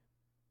himself.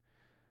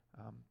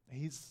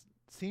 He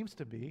seems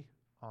to be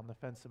on the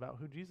fence about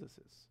who Jesus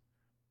is.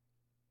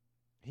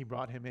 He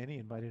brought him in. He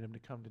invited him to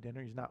come to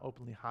dinner. He's not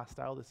openly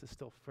hostile. This is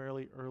still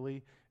fairly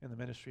early in the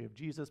ministry of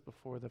Jesus,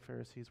 before the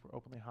Pharisees were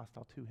openly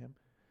hostile to him.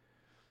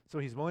 So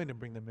he's willing to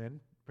bring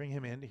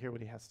him in to hear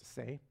what he has to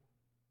say.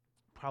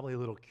 Probably a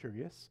little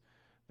curious.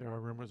 There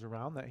are rumors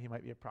around that he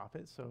might be a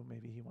prophet, so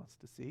maybe he wants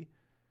to see.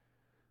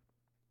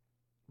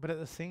 But at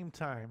the same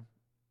time,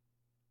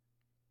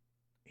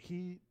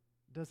 he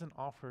doesn't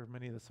offer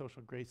many of the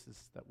social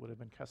graces that would have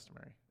been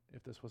customary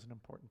if this was an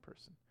important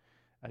person.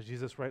 As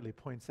Jesus rightly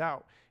points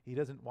out, he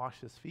doesn't wash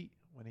his feet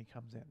when he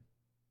comes in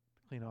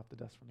to clean off the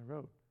dust from the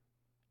road.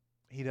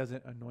 He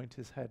doesn't anoint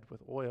his head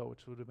with oil,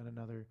 which would have been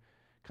another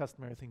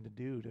customary thing to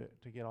do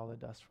to get all the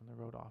dust from the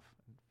road off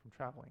from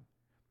traveling.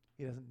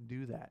 He doesn't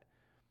do that.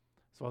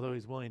 So although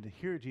he's willing to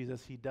hear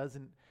Jesus, he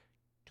doesn't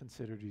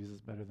consider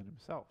Jesus better than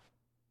himself.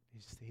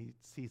 He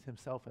sees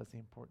himself as the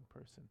important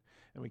person.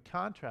 And we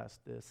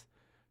contrast this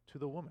to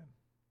the woman.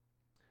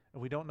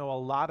 And we don't know a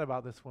lot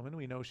about this woman.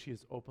 We know she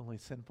is openly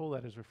sinful.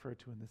 That is referred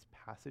to in this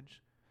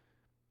passage.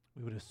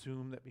 We would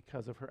assume that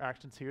because of her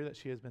actions here, that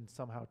she has been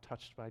somehow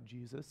touched by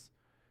Jesus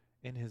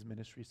in his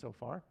ministry so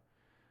far.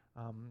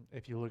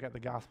 If you look at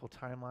the gospel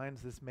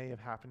timelines, this may have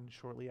happened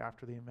shortly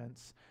after the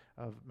events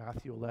of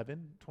Matthew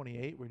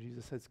 11:28, where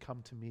Jesus says,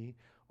 come to me,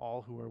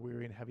 all who are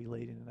weary and heavy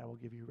laden, and I will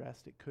give you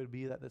rest. It could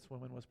be that this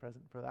woman was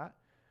present for that.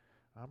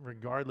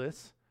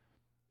 Regardless,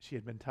 she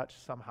had been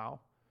touched somehow.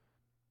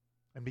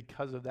 And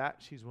because of that,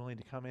 she's willing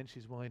to come in.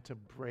 She's willing to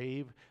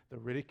brave the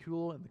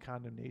ridicule and the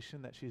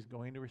condemnation that she's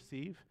going to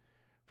receive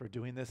for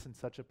doing this in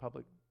such a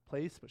public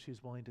place, but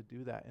she's willing to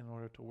do that in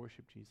order to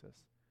worship Jesus.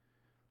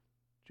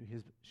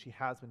 She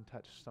has been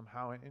touched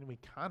somehow, and we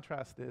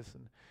contrast this,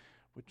 and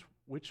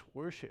which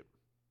worship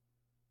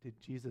did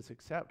Jesus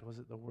accept? Was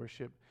it the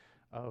worship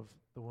of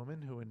the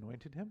woman who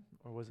anointed him,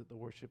 or was it the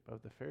worship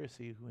of the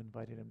Pharisee who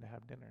invited him to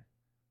have dinner?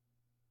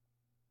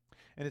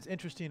 And it's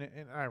interesting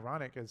and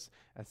ironic as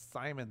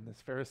Simon,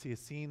 this Pharisee, is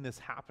seeing this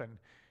happen.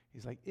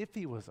 He's like, if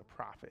he was a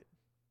prophet,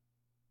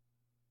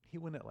 he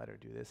wouldn't let her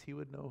do this. He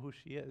would know who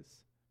she is,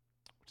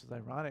 which is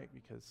ironic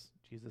because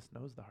Jesus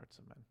knows the hearts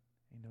of men.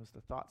 He knows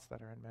the thoughts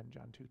that are in men,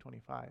 John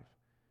 2:25.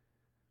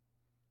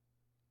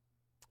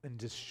 And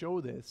to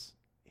show this,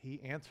 he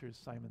answers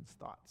Simon's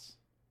thoughts.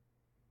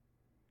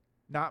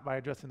 Not by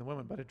addressing the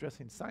woman, but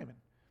addressing Simon.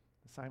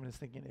 Simon is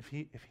thinking, if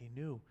he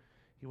knew,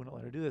 he wouldn't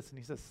let her do this. And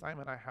he says,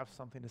 Simon, I have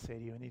something to say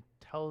to you. And he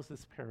tells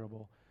this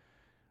parable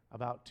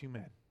about two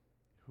men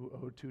who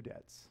owed two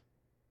debts.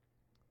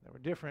 They were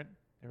different.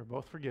 They were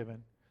both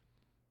forgiven.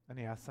 And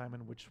he asked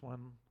Simon which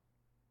one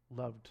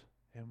loved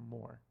him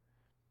more.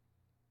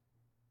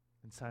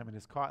 And Simon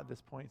is caught at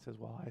this point. He says,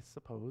 well, I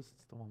suppose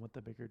it's the one with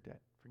the bigger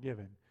debt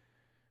forgiven.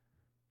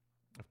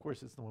 Of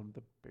course, it's the one with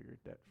the bigger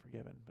debt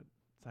forgiven, but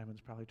Simon's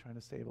probably trying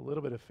to save a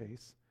little bit of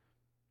face.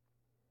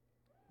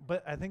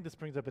 But I think this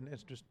brings up an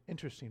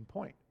interesting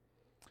point,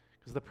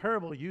 because the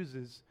parable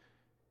uses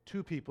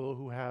two people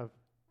who have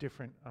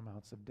different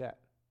amounts of debt.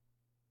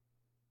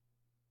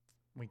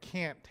 We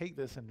can't take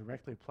this and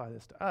directly apply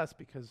this to us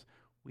because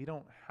we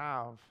don't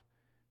have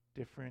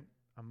different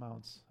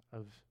amounts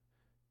of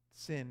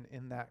sin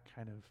in that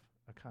kind of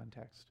a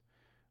context.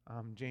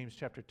 James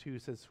chapter 2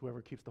 says,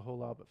 whoever keeps the whole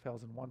law but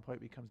fails in one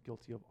point becomes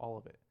guilty of all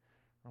of it.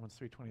 Romans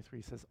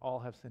 3:23 says, all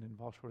have sinned and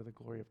fall short of the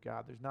glory of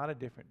God. There's not a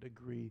different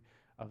degree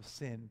of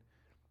sin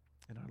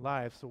in our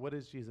lives. So what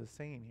is Jesus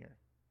saying here?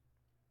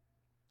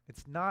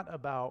 It's not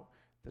about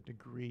the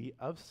degree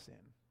of sin.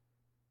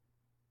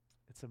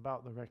 It's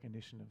about the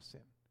recognition of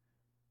sin.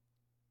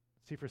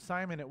 See, for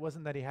Simon, it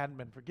wasn't that he hadn't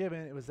been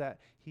forgiven. It was that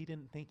he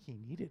didn't think he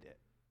needed it.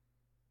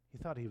 He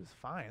thought he was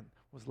fine.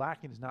 What was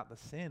lacking is not the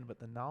sin, but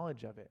the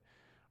knowledge of it.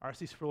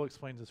 R.C. Sproul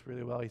explains this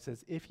really well. He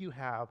says, if you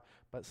have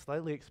but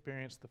slightly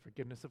experienced the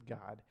forgiveness of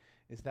God,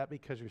 is that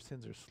because your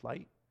sins are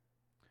slight?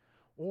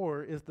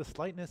 Or is the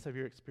slightness of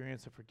your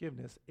experience of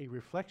forgiveness a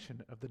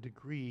reflection of the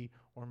degree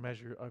or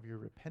measure of your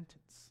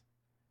repentance?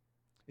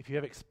 If you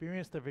have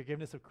experienced the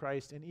forgiveness of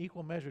Christ in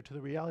equal measure to the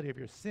reality of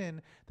your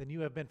sin, then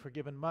you have been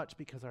forgiven much,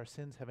 because our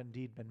sins have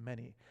indeed been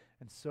many.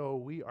 And so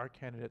we are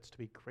candidates to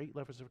be great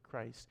lovers of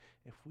Christ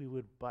if we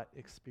would but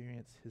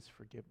experience his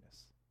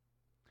forgiveness.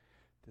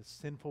 This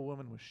sinful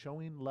woman was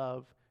showing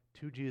love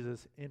to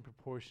Jesus in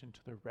proportion to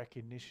the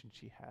recognition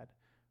she had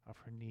of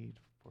her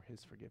need for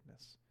his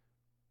forgiveness.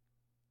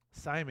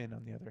 Simon,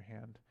 on the other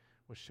hand,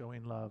 was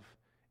showing love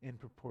in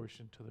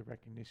proportion to the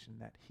recognition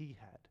that he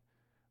had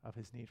of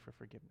his need for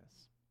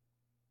forgiveness.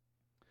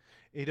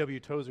 A.W.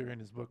 Tozer, in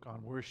his book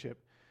on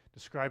worship,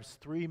 describes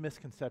three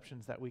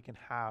misconceptions that we can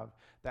have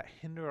that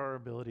hinder our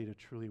ability to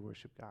truly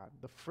worship God.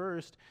 The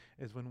first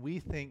is when we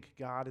think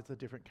God is a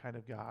different kind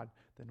of God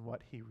than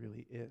what he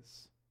really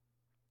is.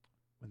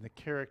 When the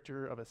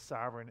character of a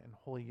sovereign and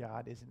holy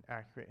God isn't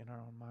accurate in our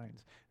own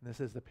minds. And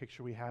this is the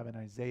picture we have in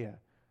Isaiah.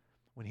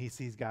 When he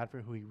sees God for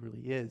who he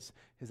really is,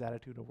 his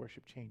attitude of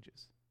worship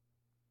changes.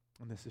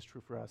 And this is true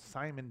for us.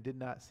 Simon did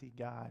not see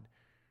God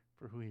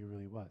for who he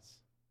really was.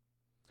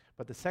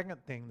 But the second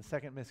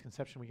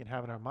misconception we can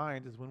have in our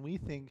mind is when we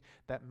think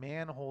that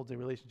man holds a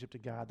relationship to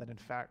God that in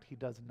fact he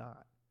does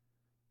not.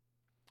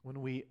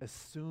 When we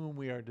assume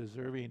we are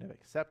deserving of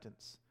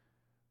acceptance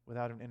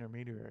without an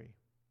intermediary.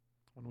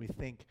 When we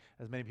think,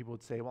 as many people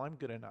would say, well, I'm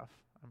good enough.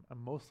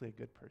 I'm mostly a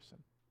good person.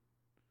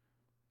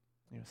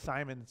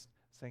 Simon's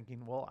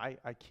thinking, well,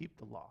 I keep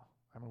the law.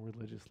 I'm a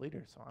religious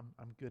leader, so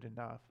I'm good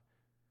enough.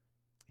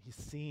 He's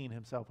seeing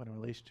himself in a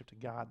relationship to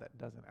God that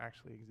doesn't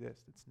actually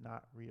exist. It's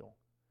not real.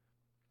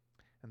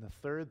 And the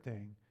third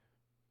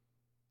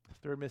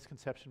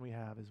misconception we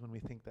have is when we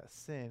think that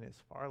sin is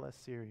far less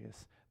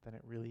serious than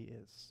it really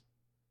is.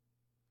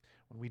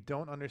 When we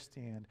don't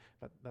understand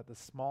that the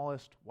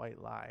smallest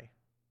white lie,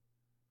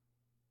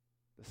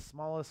 the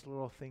smallest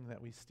little thing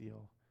that we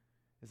steal,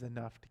 is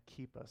enough to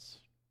keep us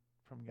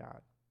from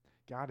God.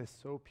 God is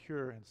so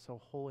pure and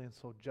so holy and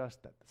so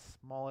just that the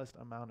smallest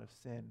amount of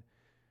sin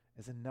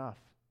is enough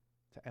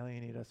to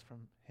alienate us from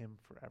him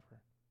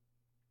forever.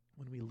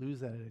 When we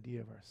lose that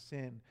idea of our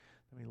sin,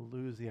 then we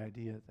lose the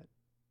idea that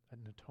an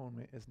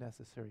atonement is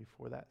necessary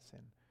for that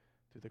sin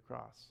through the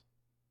cross.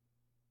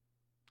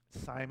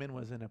 Simon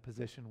was in a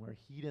position where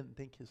he didn't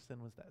think his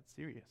sin was that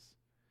serious.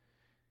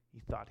 He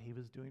thought he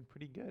was doing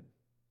pretty good.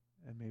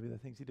 And maybe the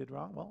things he did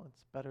wrong, well,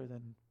 it's better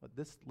than what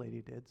this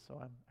lady did,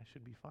 so I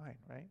should be fine,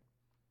 right?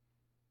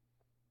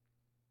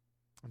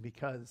 And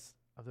because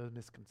of those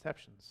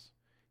misconceptions,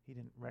 he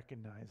didn't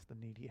recognize the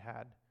need he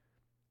had,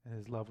 and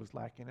his love was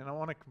lacking. And I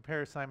want to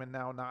compare Simon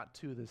now not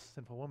to this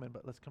sinful woman,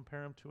 but let's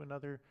compare him to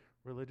another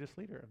religious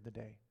leader of the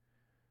day.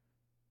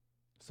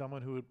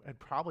 Someone who had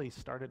probably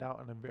started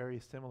out in a very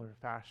similar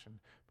fashion,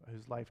 but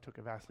whose life took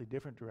a vastly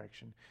different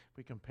direction.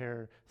 We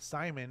compare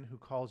Simon, who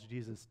calls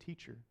Jesus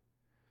teacher,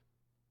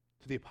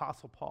 to the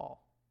Apostle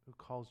Paul, who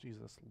calls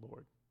Jesus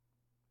Lord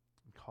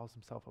and calls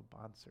himself a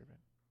bondservant.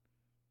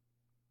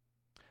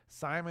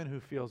 Simon,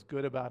 who feels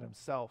good about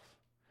himself,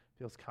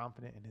 feels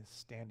confident in his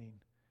standing,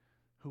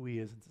 who he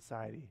is in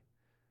society.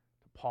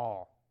 To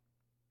Paul,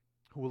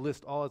 who will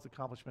list all his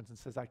accomplishments and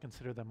says, I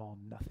consider them all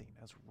nothing,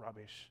 as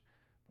rubbish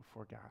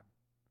before God.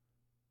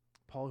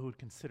 Paul, who would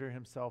consider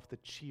himself the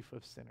chief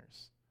of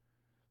sinners.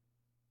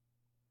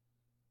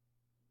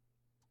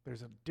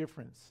 There's a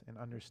difference in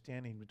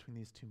understanding between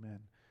these two men.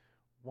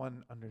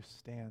 One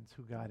understands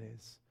who God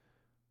is.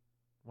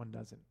 One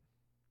doesn't.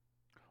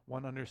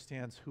 One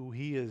understands who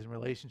he is in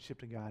relationship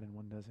to God, and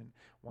one doesn't.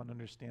 One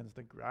understands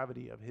the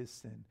gravity of his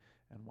sin,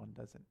 and one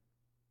doesn't.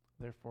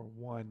 Therefore,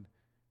 one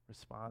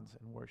responds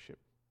in worship,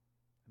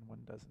 and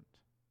one doesn't.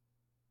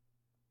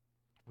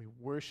 We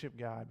worship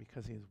God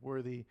because he is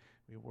worthy.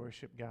 We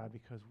worship God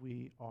because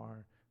we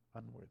are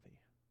unworthy.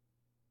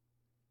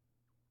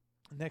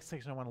 The next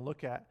section I want to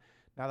look at,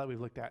 now that we've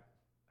looked at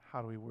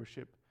how do we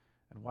worship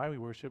and why we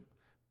worship,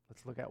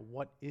 let's look at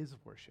what is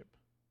worship.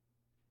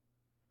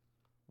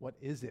 What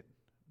is it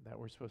that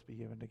we're supposed to be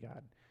given to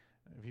God?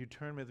 If you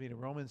turn with me to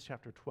Romans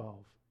chapter 12,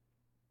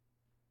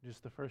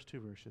 just the first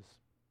two verses.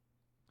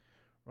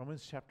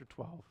 Romans chapter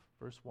 12,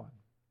 verse 1.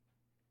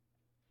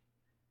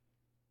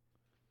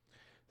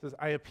 It says,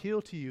 I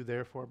appeal to you,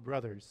 therefore,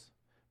 brothers,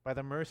 by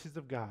the mercies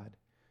of God,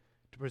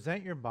 to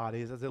present your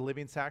bodies as a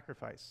living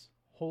sacrifice,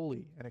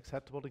 holy and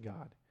acceptable to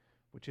God,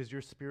 which is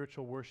your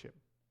spiritual worship.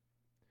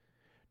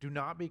 Do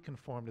not be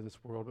conformed to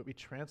this world, but be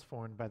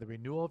transformed by the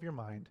renewal of your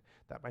mind,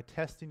 that by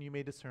testing you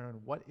may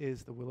discern what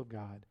is the will of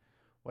God,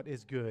 what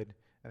is good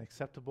and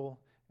acceptable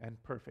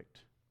and perfect.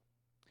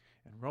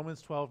 In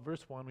Romans 12,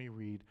 verse 1, we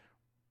read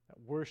that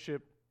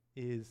worship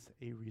is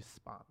a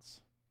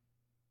response.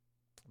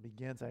 It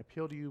begins, I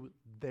appeal to you,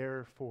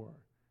 therefore,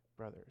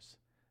 brothers,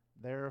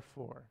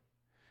 therefore.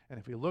 And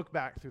if we look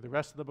back through the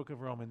rest of the book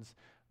of Romans,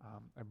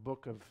 a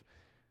book of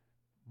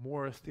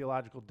more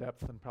theological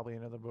depth than probably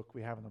another book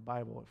we have in the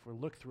Bible, if we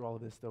look through all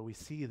of this, though, we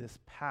see this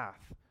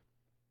path.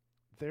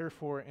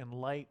 Therefore, in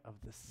light of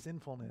the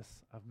sinfulness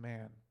of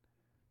man,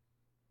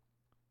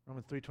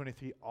 Romans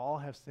 3:23, all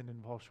have sinned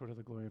and fall short of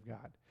the glory of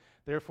God.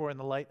 Therefore, in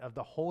the light of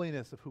the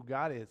holiness of who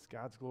God is,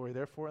 God's glory,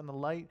 therefore, in the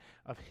light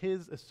of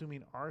his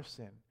assuming our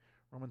sin,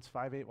 Romans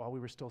 5:8, while we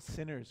were still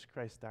sinners,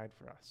 Christ died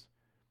for us.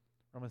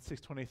 Romans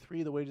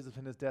 6:23, the wages of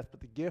sin is death,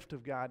 but the gift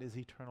of God is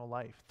eternal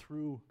life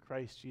through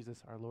Christ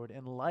Jesus our Lord.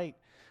 In light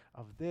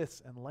of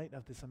this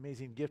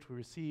amazing gift we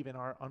receive and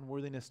our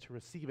unworthiness to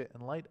receive it,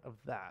 in light of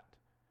that,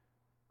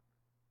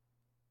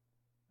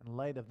 in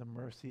light of the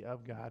mercy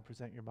of God,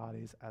 present your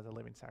bodies as a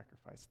living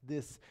sacrifice.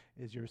 This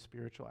is your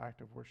spiritual act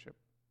of worship.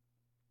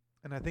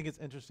 And I think it's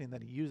interesting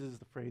that he uses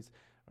the phrase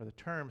or the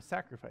term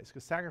sacrifice,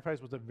 because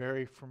sacrifice was a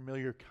very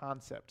familiar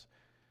concept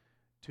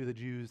to the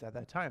Jews at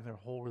that time. Their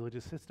whole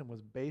religious system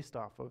was based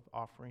off of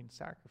offering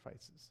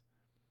sacrifices.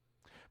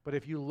 But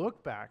if you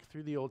look back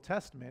through the Old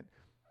Testament,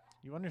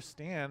 you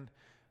understand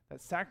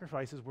that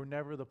sacrifices were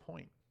never the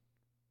point.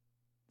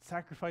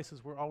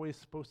 Sacrifices were always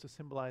supposed to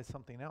symbolize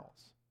something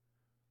else.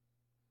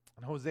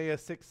 In Hosea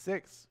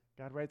 6:6,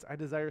 God writes, I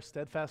desire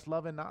steadfast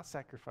love and not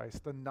sacrifice,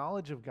 the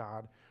knowledge of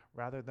God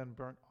rather than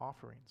burnt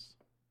offerings.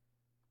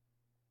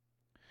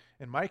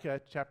 In Micah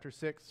chapter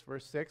 6,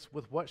 verse 6,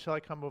 with what shall I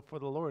come before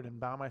the Lord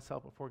and bow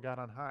myself before God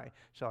on high?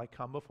 Shall I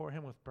come before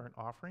him with burnt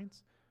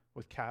offerings,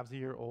 with calves a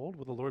year old?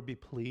 Will the Lord be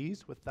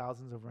pleased with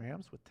thousands of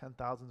rams, with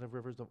 10,000 of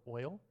rivers of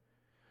oil?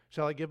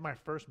 Shall I give my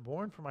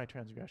firstborn for my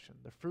transgression,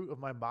 the fruit of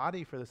my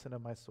body for the sin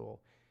of my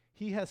soul?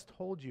 He has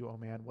told you, O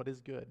man, what is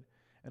good,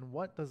 and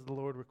what does the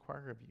Lord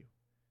require of you?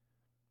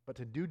 But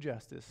to do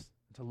justice,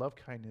 and to love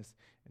kindness,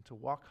 and to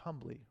walk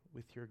humbly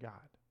with your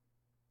God.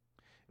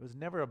 It was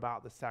never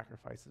about the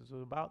sacrifices. It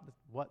was about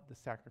what the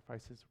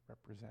sacrifices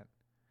represent.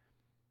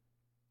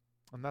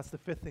 And that's the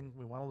fifth thing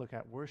we want to look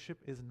at. Worship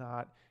is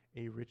not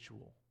a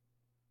ritual.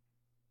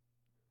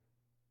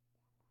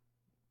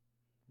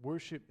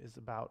 Worship is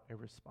about a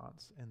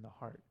response in the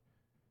heart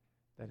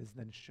that is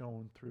then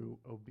shown through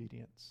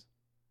obedience.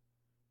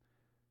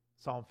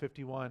 Psalm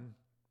 51,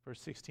 verse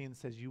 16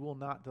 says, you will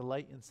not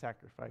delight in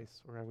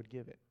sacrifice, or I would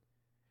give it.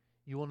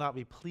 You will not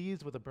be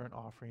pleased with a burnt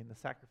offering. The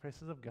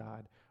sacrifices of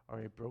God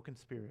are a broken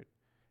spirit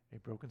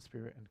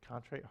and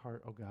contrite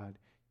heart, O God,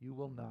 you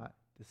will not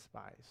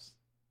despise.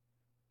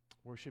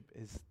 Worship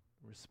is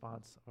the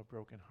response of a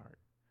broken heart.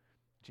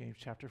 James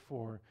chapter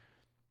 4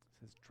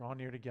 says, draw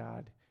near to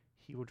God,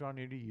 he will draw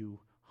near to you.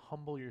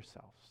 Humble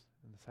yourselves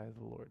in the sight of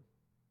the Lord.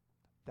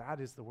 That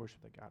is the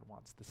worship that God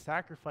wants. The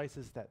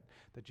sacrifices that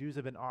the Jews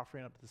have been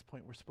offering up to this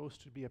point were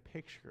supposed to be a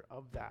picture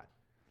of that.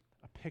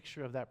 A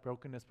picture of that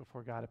brokenness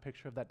before God, a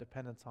picture of that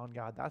dependence on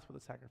God. That's what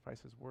the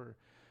sacrifices were.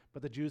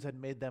 But the Jews had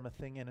made them a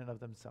thing in and of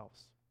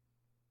themselves.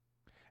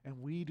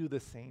 And we do the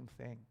same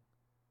thing.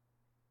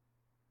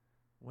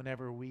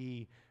 Whenever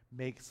we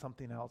make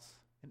something else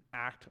and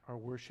act our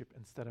worship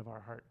instead of our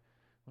heart.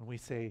 When we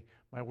say,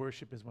 my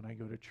worship is when I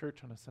go to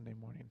church on a Sunday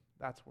morning,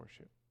 that's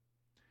worship.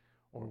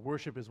 Or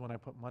worship is when I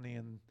put money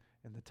in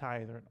the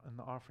tithe or in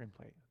the offering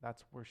plate,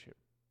 that's worship.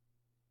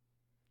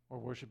 Or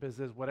worship is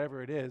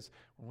whatever it is,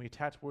 when we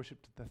attach worship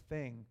to the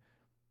thing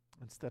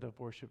instead of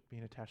worship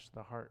being attached to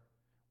the heart.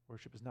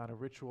 Worship is not a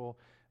ritual.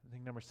 And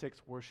thing number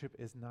 6, worship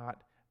is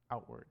not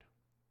outward.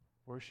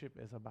 Worship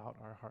is about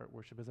our heart.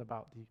 Worship is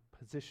about the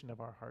position of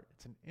our heart.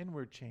 It's an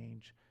inward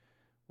change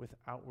with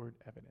outward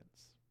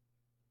evidence.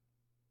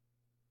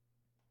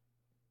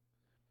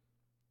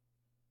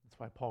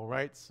 why Paul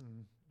writes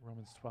in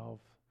Romans 12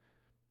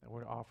 that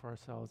we're to offer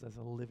ourselves as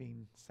a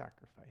living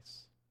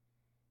sacrifice.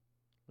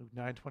 Luke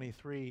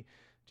 9:23,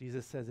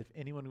 Jesus says, if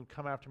anyone would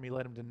come after me,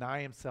 let him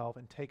deny himself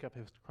and take up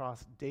his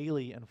cross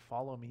daily and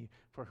follow me.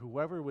 For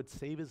whoever would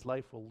save his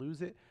life will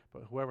lose it,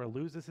 but whoever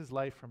loses his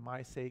life for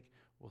my sake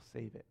will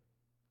save it.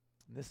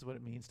 And this is what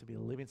it means to be a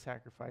living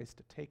sacrifice,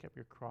 to take up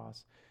your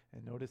cross.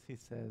 And notice he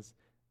says,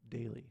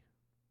 daily.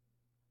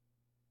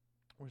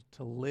 We're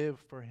to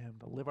live for him,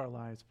 to live our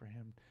lives for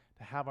him,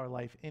 to have our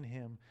life in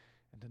him,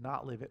 and to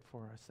not live it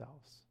for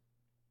ourselves.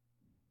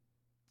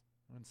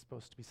 And it's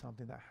supposed to be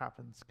something that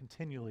happens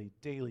continually,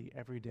 daily,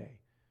 every day.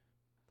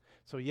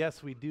 So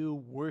yes, we do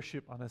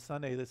worship on a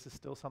Sunday. This is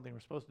still something we're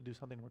supposed to do,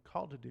 something we're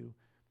called to do.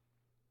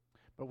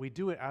 But we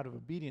do it out of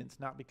obedience,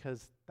 not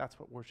because that's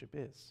what worship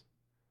is.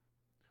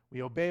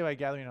 We obey by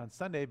gathering on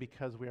Sunday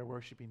because we are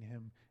worshiping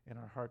him in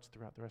our hearts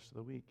throughout the rest of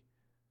the week.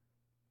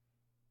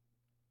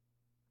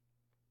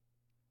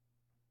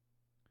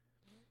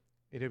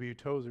 A.W.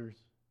 Tozer,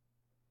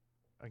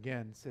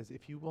 again, says,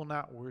 if you will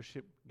not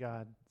worship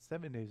God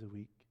 7 days a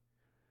week,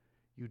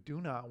 you do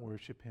not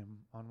worship him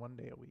on 1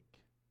 day a week.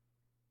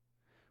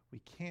 We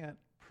can't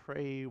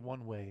pray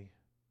one way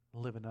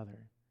and live another.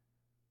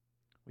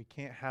 We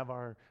can't have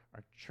our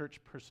church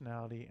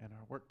personality and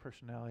our work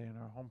personality and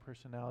our home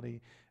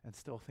personality and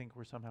still think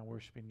we're somehow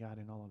worshiping God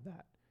in all of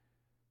that.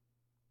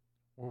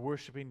 We're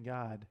worshiping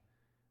God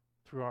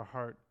through our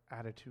heart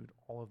attitude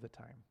all of the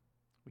time.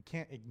 We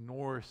can't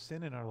ignore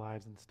sin in our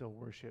lives and still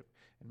worship.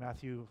 In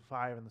Matthew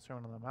 5 in the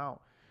Sermon on the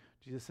Mount,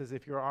 Jesus says,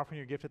 if you're offering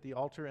your gift at the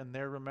altar and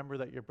there remember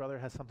that your brother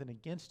has something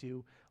against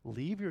you,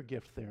 leave your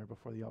gift there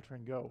before the altar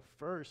and go.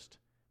 First,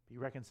 be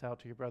reconciled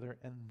to your brother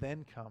and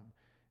then come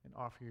and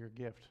offer your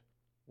gift.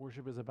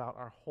 Worship is about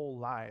our whole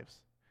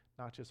lives,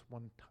 not just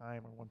one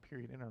time or one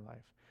period in our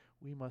life.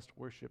 We must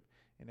worship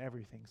in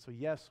everything. So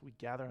yes, we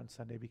gather on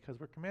Sunday because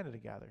we're commanded to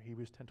gather.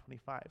 Hebrews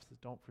 10:25 says,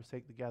 don't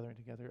forsake the gathering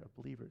together of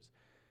believers,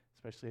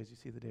 especially as you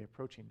see the day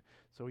approaching.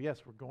 So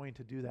yes, we're going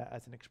to do that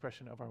as an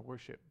expression of our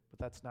worship, but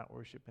that's not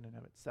worship in and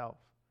of itself.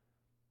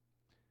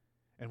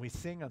 And we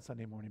sing on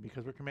Sunday morning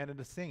because we're commanded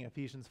to sing.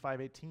 Ephesians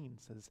 5:18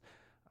 says,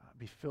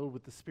 be filled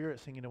with the Spirit,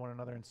 singing to one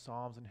another in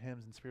psalms and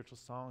hymns and spiritual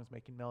songs,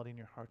 making melody in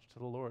your hearts to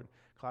the Lord.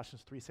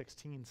 Colossians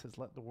 3:16 says,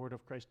 let the word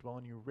of Christ dwell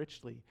in you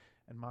richly,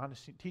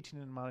 teaching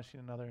and admonishing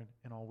another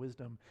in all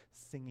wisdom,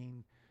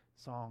 singing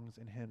songs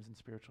and hymns and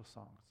spiritual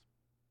songs.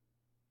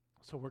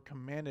 So we're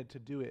commanded to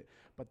do it,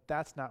 but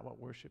that's not what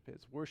worship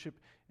is. Worship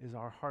is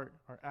our heart,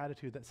 our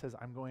attitude that says,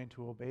 I'm going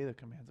to obey the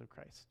commands of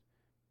Christ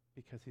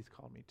because he's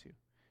called me to,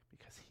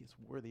 because he's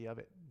worthy of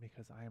it,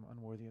 because I am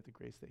unworthy of the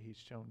grace that he's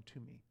shown to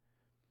me.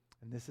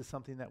 And this is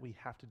something that we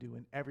have to do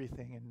in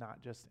everything and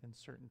not just in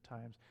certain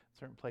times,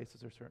 certain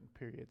places, or certain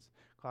periods.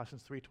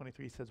 Colossians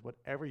 3:23 says,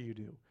 whatever you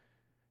do,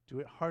 do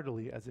it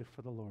heartily as if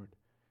for the Lord,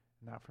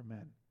 not for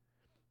men.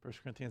 1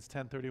 Corinthians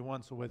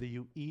 10:31, so whether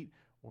you eat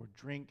or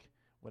drink,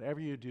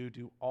 whatever you do,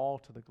 do all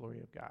to the glory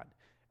of God.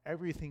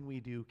 Everything we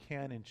do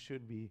can and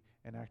should be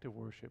an act of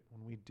worship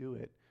when we do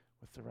it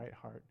with the right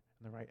heart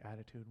and the right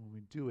attitude, when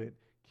we do it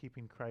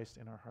keeping Christ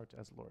in our hearts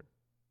as Lord.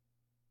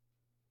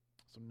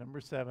 So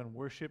number 7,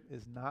 worship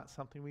is not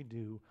something we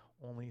do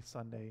only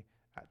Sunday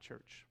at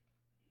church.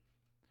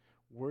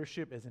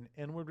 Worship is an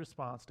inward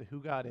response to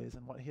who God is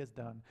and what he has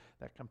done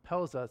that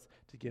compels us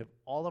to give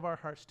all of our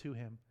hearts to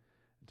him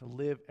and to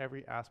live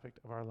every aspect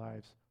of our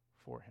lives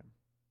for him.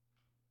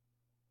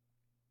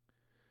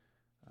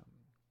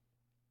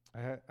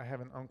 I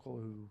have an uncle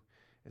who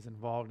is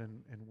involved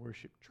in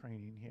worship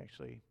training. He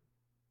actually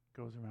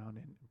goes around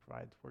and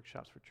provides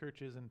workshops for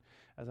churches. And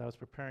as I was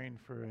preparing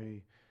for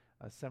a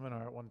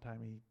seminar at one time,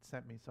 he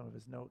sent me some of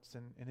his notes.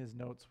 And in his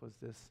notes was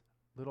this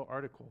little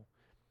article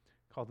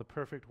called The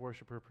Perfect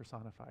Worshiper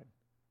Personified.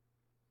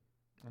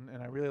 And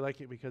I really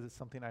like it because it's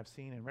something I've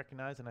seen and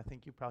recognized, and I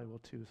think you probably will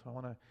too. So I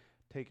want to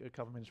take a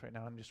couple minutes right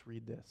now and just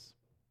read this.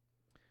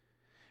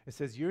 It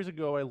says, years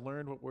ago, I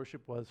learned what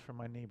worship was from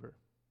my neighbor.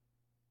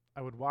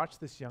 I would watch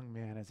this young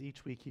man as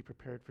each week he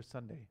prepared for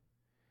Sunday.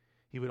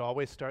 He would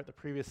always start the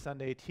previous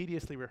Sunday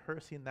tediously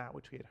rehearsing that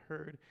which we had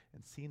heard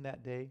and seen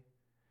that day.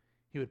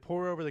 He would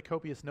pore over the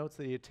copious notes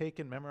that he had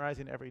taken,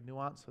 memorizing every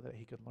nuance so that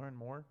he could learn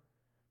more.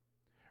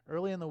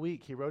 Early in the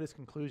week, he wrote his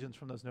conclusions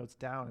from those notes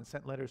down and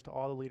sent letters to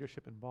all the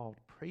leadership involved,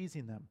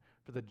 praising them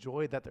for the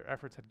joy that their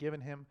efforts had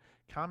given him,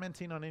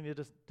 commenting on any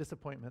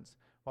disappointments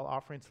while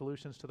offering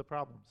solutions to the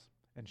problems,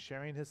 and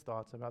sharing his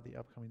thoughts about the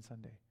upcoming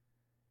Sunday.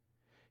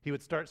 He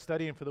would start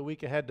studying for the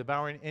week ahead,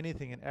 devouring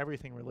anything and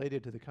everything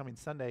related to the coming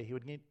Sunday. He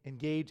would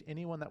engage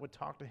anyone that would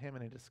talk to him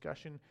in a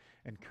discussion,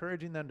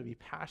 encouraging them to be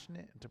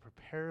passionate and to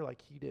prepare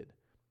like he did.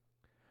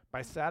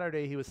 By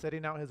Saturday, he was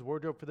setting out his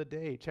wardrobe for the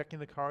day, checking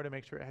the car to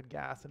make sure it had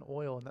gas and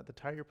oil and that the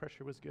tire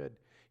pressure was good.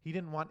 He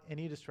didn't want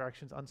any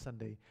distractions on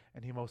Sunday,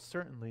 and he most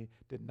certainly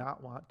did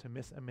not want to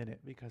miss a minute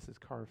because his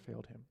car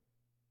failed him.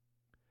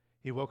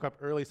 He woke up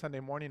early Sunday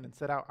morning and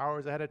set out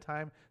hours ahead of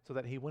time so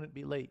that he wouldn't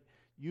be late.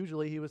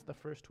 Usually he was the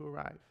first to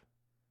arrive.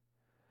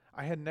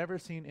 I had never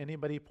seen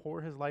anybody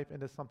pour his life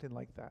into something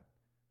like that.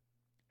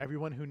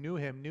 Everyone who knew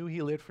him knew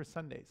he lived for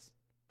Sundays,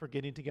 for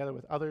getting together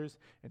with others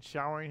and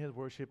showering his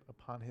worship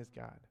upon his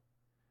God.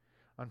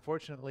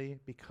 Unfortunately,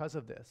 because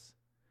of this,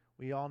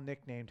 we all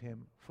nicknamed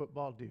him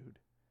Football Dude,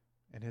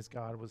 and his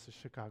God was the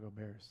Chicago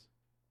Bears.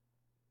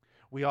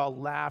 We all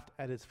laughed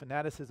at his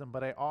fanaticism,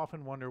 but I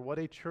often wonder what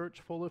a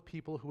church full of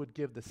people who would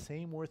give the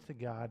same worth to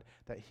God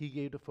that he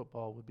gave to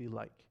football would be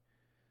like.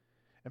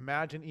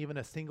 Imagine even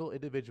a single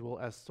individual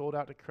as sold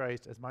out to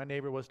Christ as my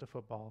neighbor was to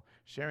football,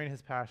 sharing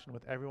his passion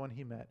with everyone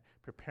he met,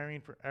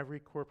 preparing for every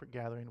corporate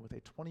gathering with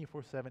a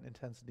 24/7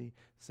 intensity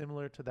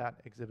similar to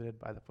that exhibited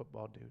by the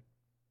Football Dude.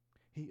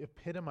 He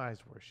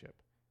epitomized worship.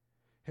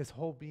 His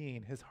whole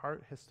being, his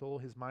heart, his soul,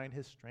 his mind,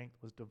 his strength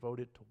was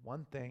devoted to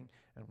one thing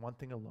and one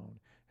thing alone.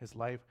 His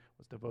life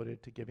was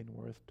devoted to giving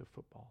worth to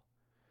football.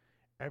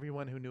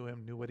 Everyone who knew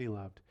him knew what he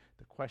loved.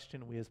 The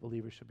question we as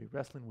believers should be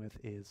wrestling with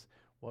is,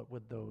 what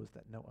would those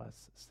that know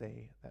us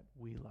say that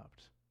we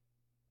loved?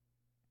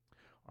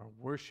 Our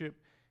worship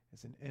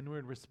is an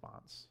inward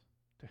response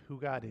to who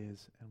God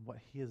is and what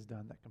he has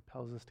done that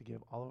compels us to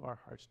give all of our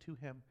hearts to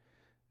him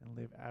and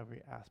live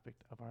every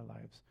aspect of our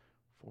lives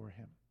for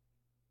him.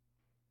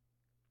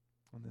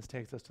 And this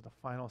takes us to the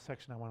final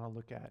section I want to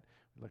look at.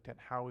 We looked at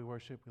how we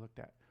worship. We looked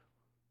at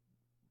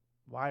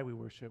why we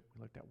worship.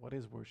 We looked at what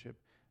is worship.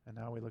 And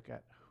now we look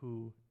at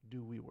who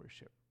do we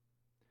worship.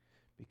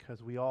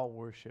 Because we all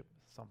worship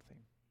something.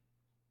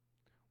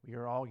 We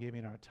are all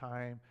giving our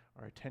time,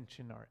 our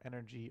attention, our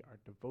energy, our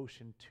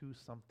devotion to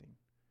something.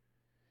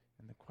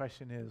 And the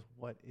question is,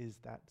 what is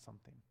that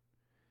something?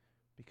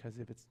 Because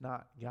if it's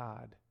not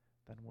God,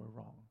 then we're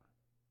wrong.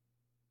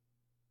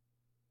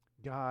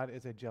 God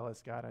is a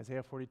jealous God.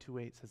 Isaiah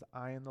 42:8 says,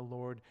 I am the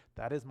Lord,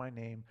 that is my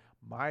name.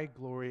 My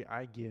glory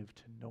I give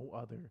to no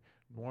other,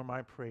 nor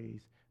my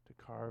praise to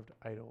carved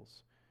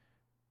idols.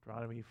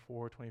 Deuteronomy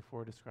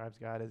 4:24 describes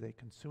God as a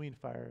consuming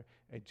fire,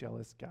 a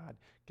jealous God.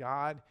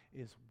 God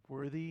is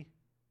worthy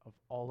of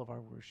all of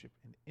our worship.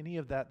 And any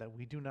of that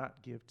we do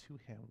not give to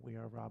him, we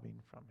are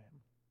robbing from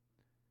him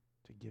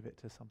to give it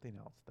to something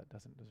else that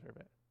doesn't deserve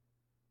it.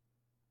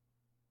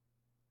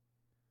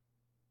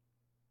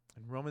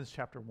 In Romans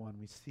chapter 1,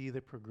 we see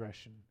the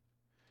progression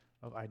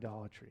of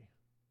idolatry.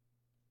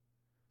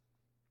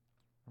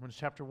 Romans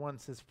chapter 1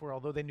 says, For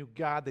although they knew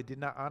God, they did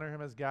not honor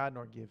him as God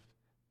nor give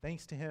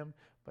thanks to him,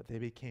 but they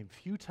became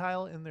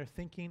futile in their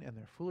thinking, and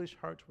their foolish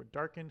hearts were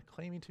darkened.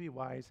 Claiming to be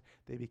wise,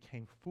 they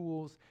became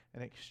fools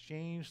and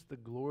exchanged the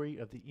glory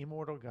of the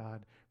immortal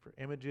God for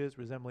images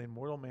resembling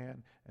mortal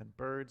man and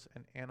birds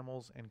and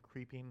animals and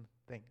creeping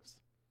things.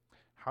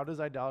 How does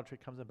idolatry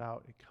come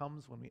about? It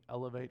comes when we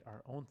elevate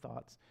our own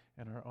thoughts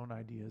and our own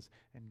ideas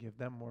and give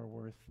them more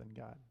worth than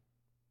God.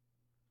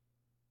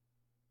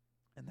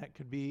 And that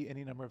could be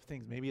any number of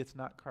things. Maybe it's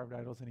not carved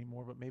idols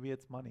anymore, but maybe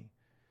it's money.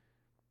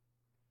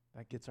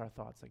 That gets our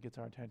thoughts, that gets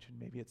our attention.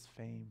 Maybe it's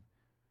fame.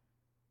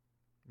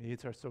 Maybe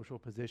it's our social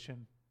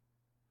position.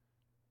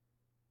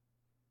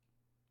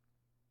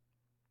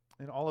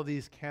 And all of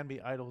these can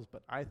be idols,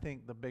 but I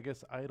think the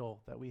biggest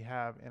idol that we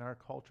have in our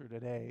culture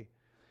today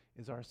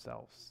is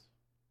ourselves.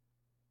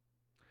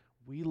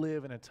 We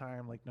live in a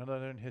time like none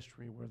other in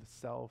history where the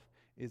self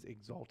is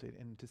exalted.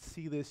 And to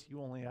see this, you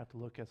only have to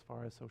look as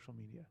far as social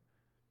media.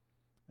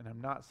 And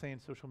I'm not saying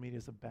social media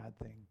is a bad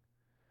thing.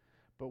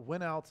 But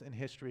when else in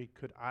history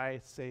could I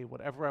say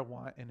whatever I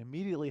want and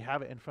immediately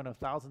have it in front of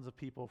thousands of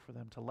people for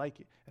them to like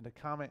it and to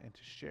comment and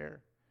to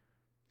share?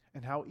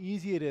 And how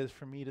easy it is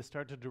for me to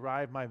start to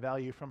derive my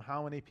value from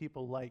how many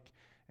people like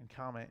and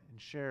comment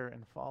and share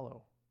and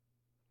follow.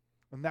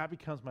 And that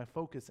becomes my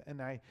focus. And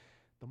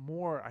the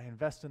more I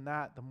invest in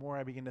that, the more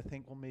I begin to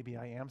think, well, maybe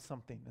I am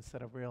something,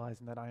 instead of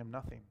realizing that I am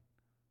nothing.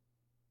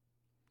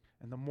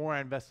 And the more I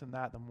invest in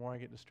that, the more I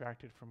get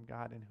distracted from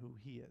God and who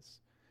he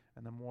is.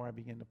 And the more I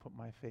begin to put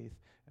my faith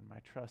and my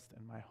trust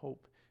and my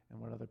hope in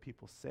what other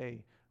people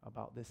say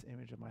about this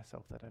image of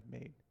myself that I've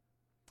made.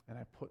 And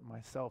I put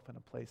myself in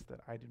a place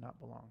that I do not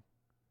belong.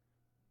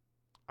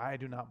 I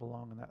do not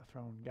belong on that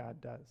throne.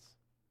 God does.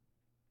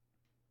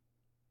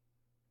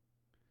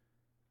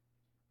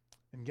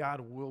 And God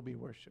will be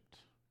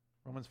worshipped.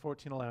 Romans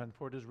 14:11,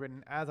 for it is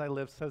written, as I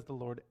live, says the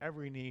Lord,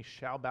 every knee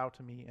shall bow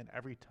to me and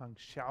every tongue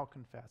shall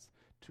confess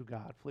to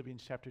God.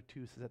 Philippians chapter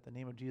 2 says, at the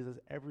name of Jesus,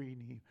 every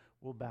knee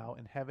will bow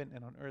in heaven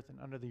and on earth and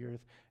under the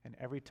earth, and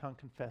every tongue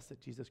confess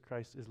that Jesus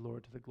Christ is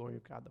Lord, to the glory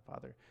of God the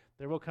Father.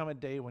 There will come a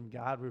day when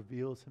God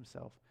reveals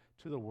himself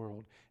to the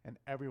world, and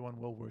everyone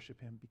will worship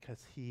him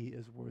because he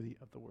is worthy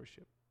of the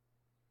worship.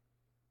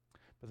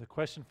 But the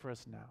question for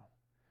us now,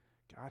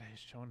 God has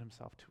shown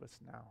himself to us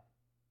now.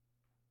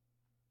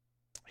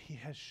 He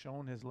has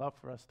shown his love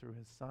for us through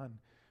his Son.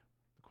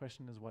 The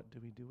question is, what do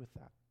we do with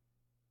that?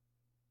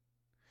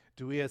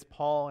 Do we, as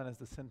Paul and as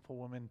the sinful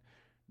woman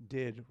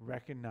did,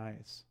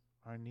 recognize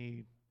our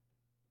need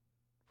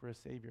for a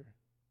Savior?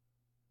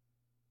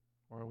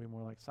 Or are we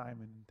more like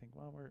Simon and think,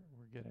 well, we're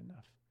good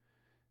enough,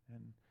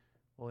 and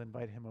we'll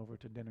invite him over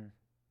to dinner,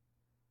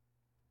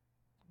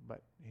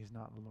 but he's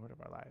not the Lord of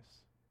our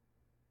lives?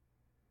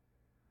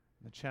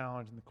 And the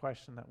challenge and the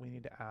question that we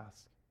need to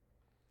ask,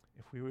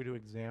 if we were to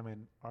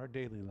examine our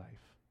daily life,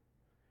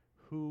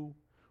 who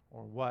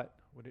or what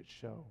would it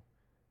show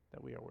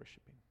that we are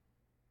worshiping?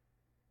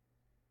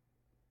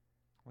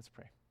 Let's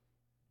pray.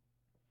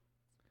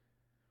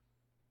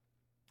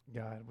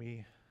 God,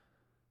 we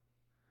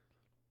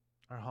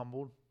are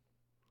humbled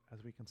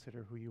as we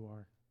consider who you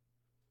are.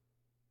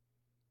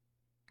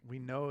 We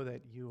know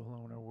that you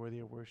alone are worthy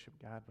of worship,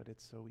 God, but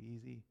it's so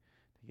easy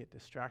to get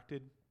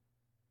distracted,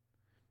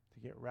 to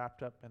get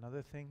wrapped up in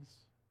other things,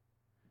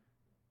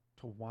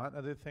 to want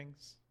other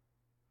things.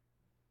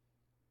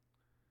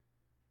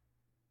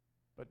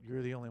 But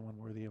you're the only one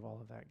worthy of all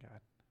of that, God.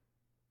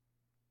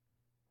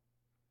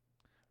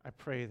 I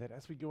pray that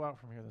as we go out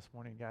from here this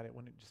morning, God, it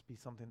wouldn't just be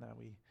something that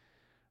we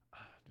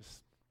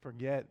just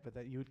forget, but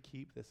that you would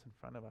keep this in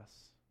front of us.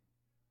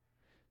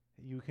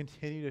 That you would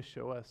continue to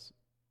show us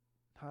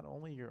not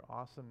only your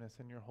awesomeness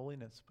and your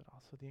holiness, but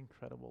also the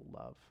incredible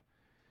love,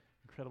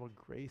 incredible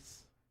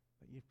grace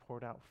that you've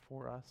poured out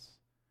for us.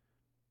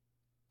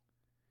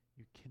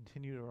 You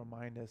continue to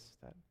remind us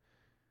that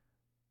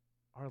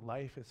our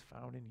life is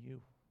found in you.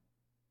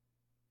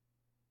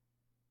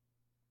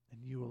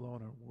 And you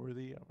alone are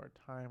worthy of our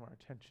time, our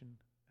attention,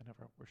 and of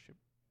our worship.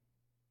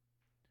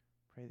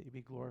 Pray that you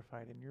be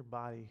glorified in your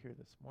body here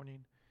this morning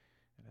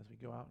and as we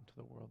go out into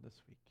the world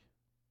this week.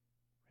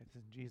 Pray this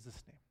in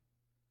Jesus' name.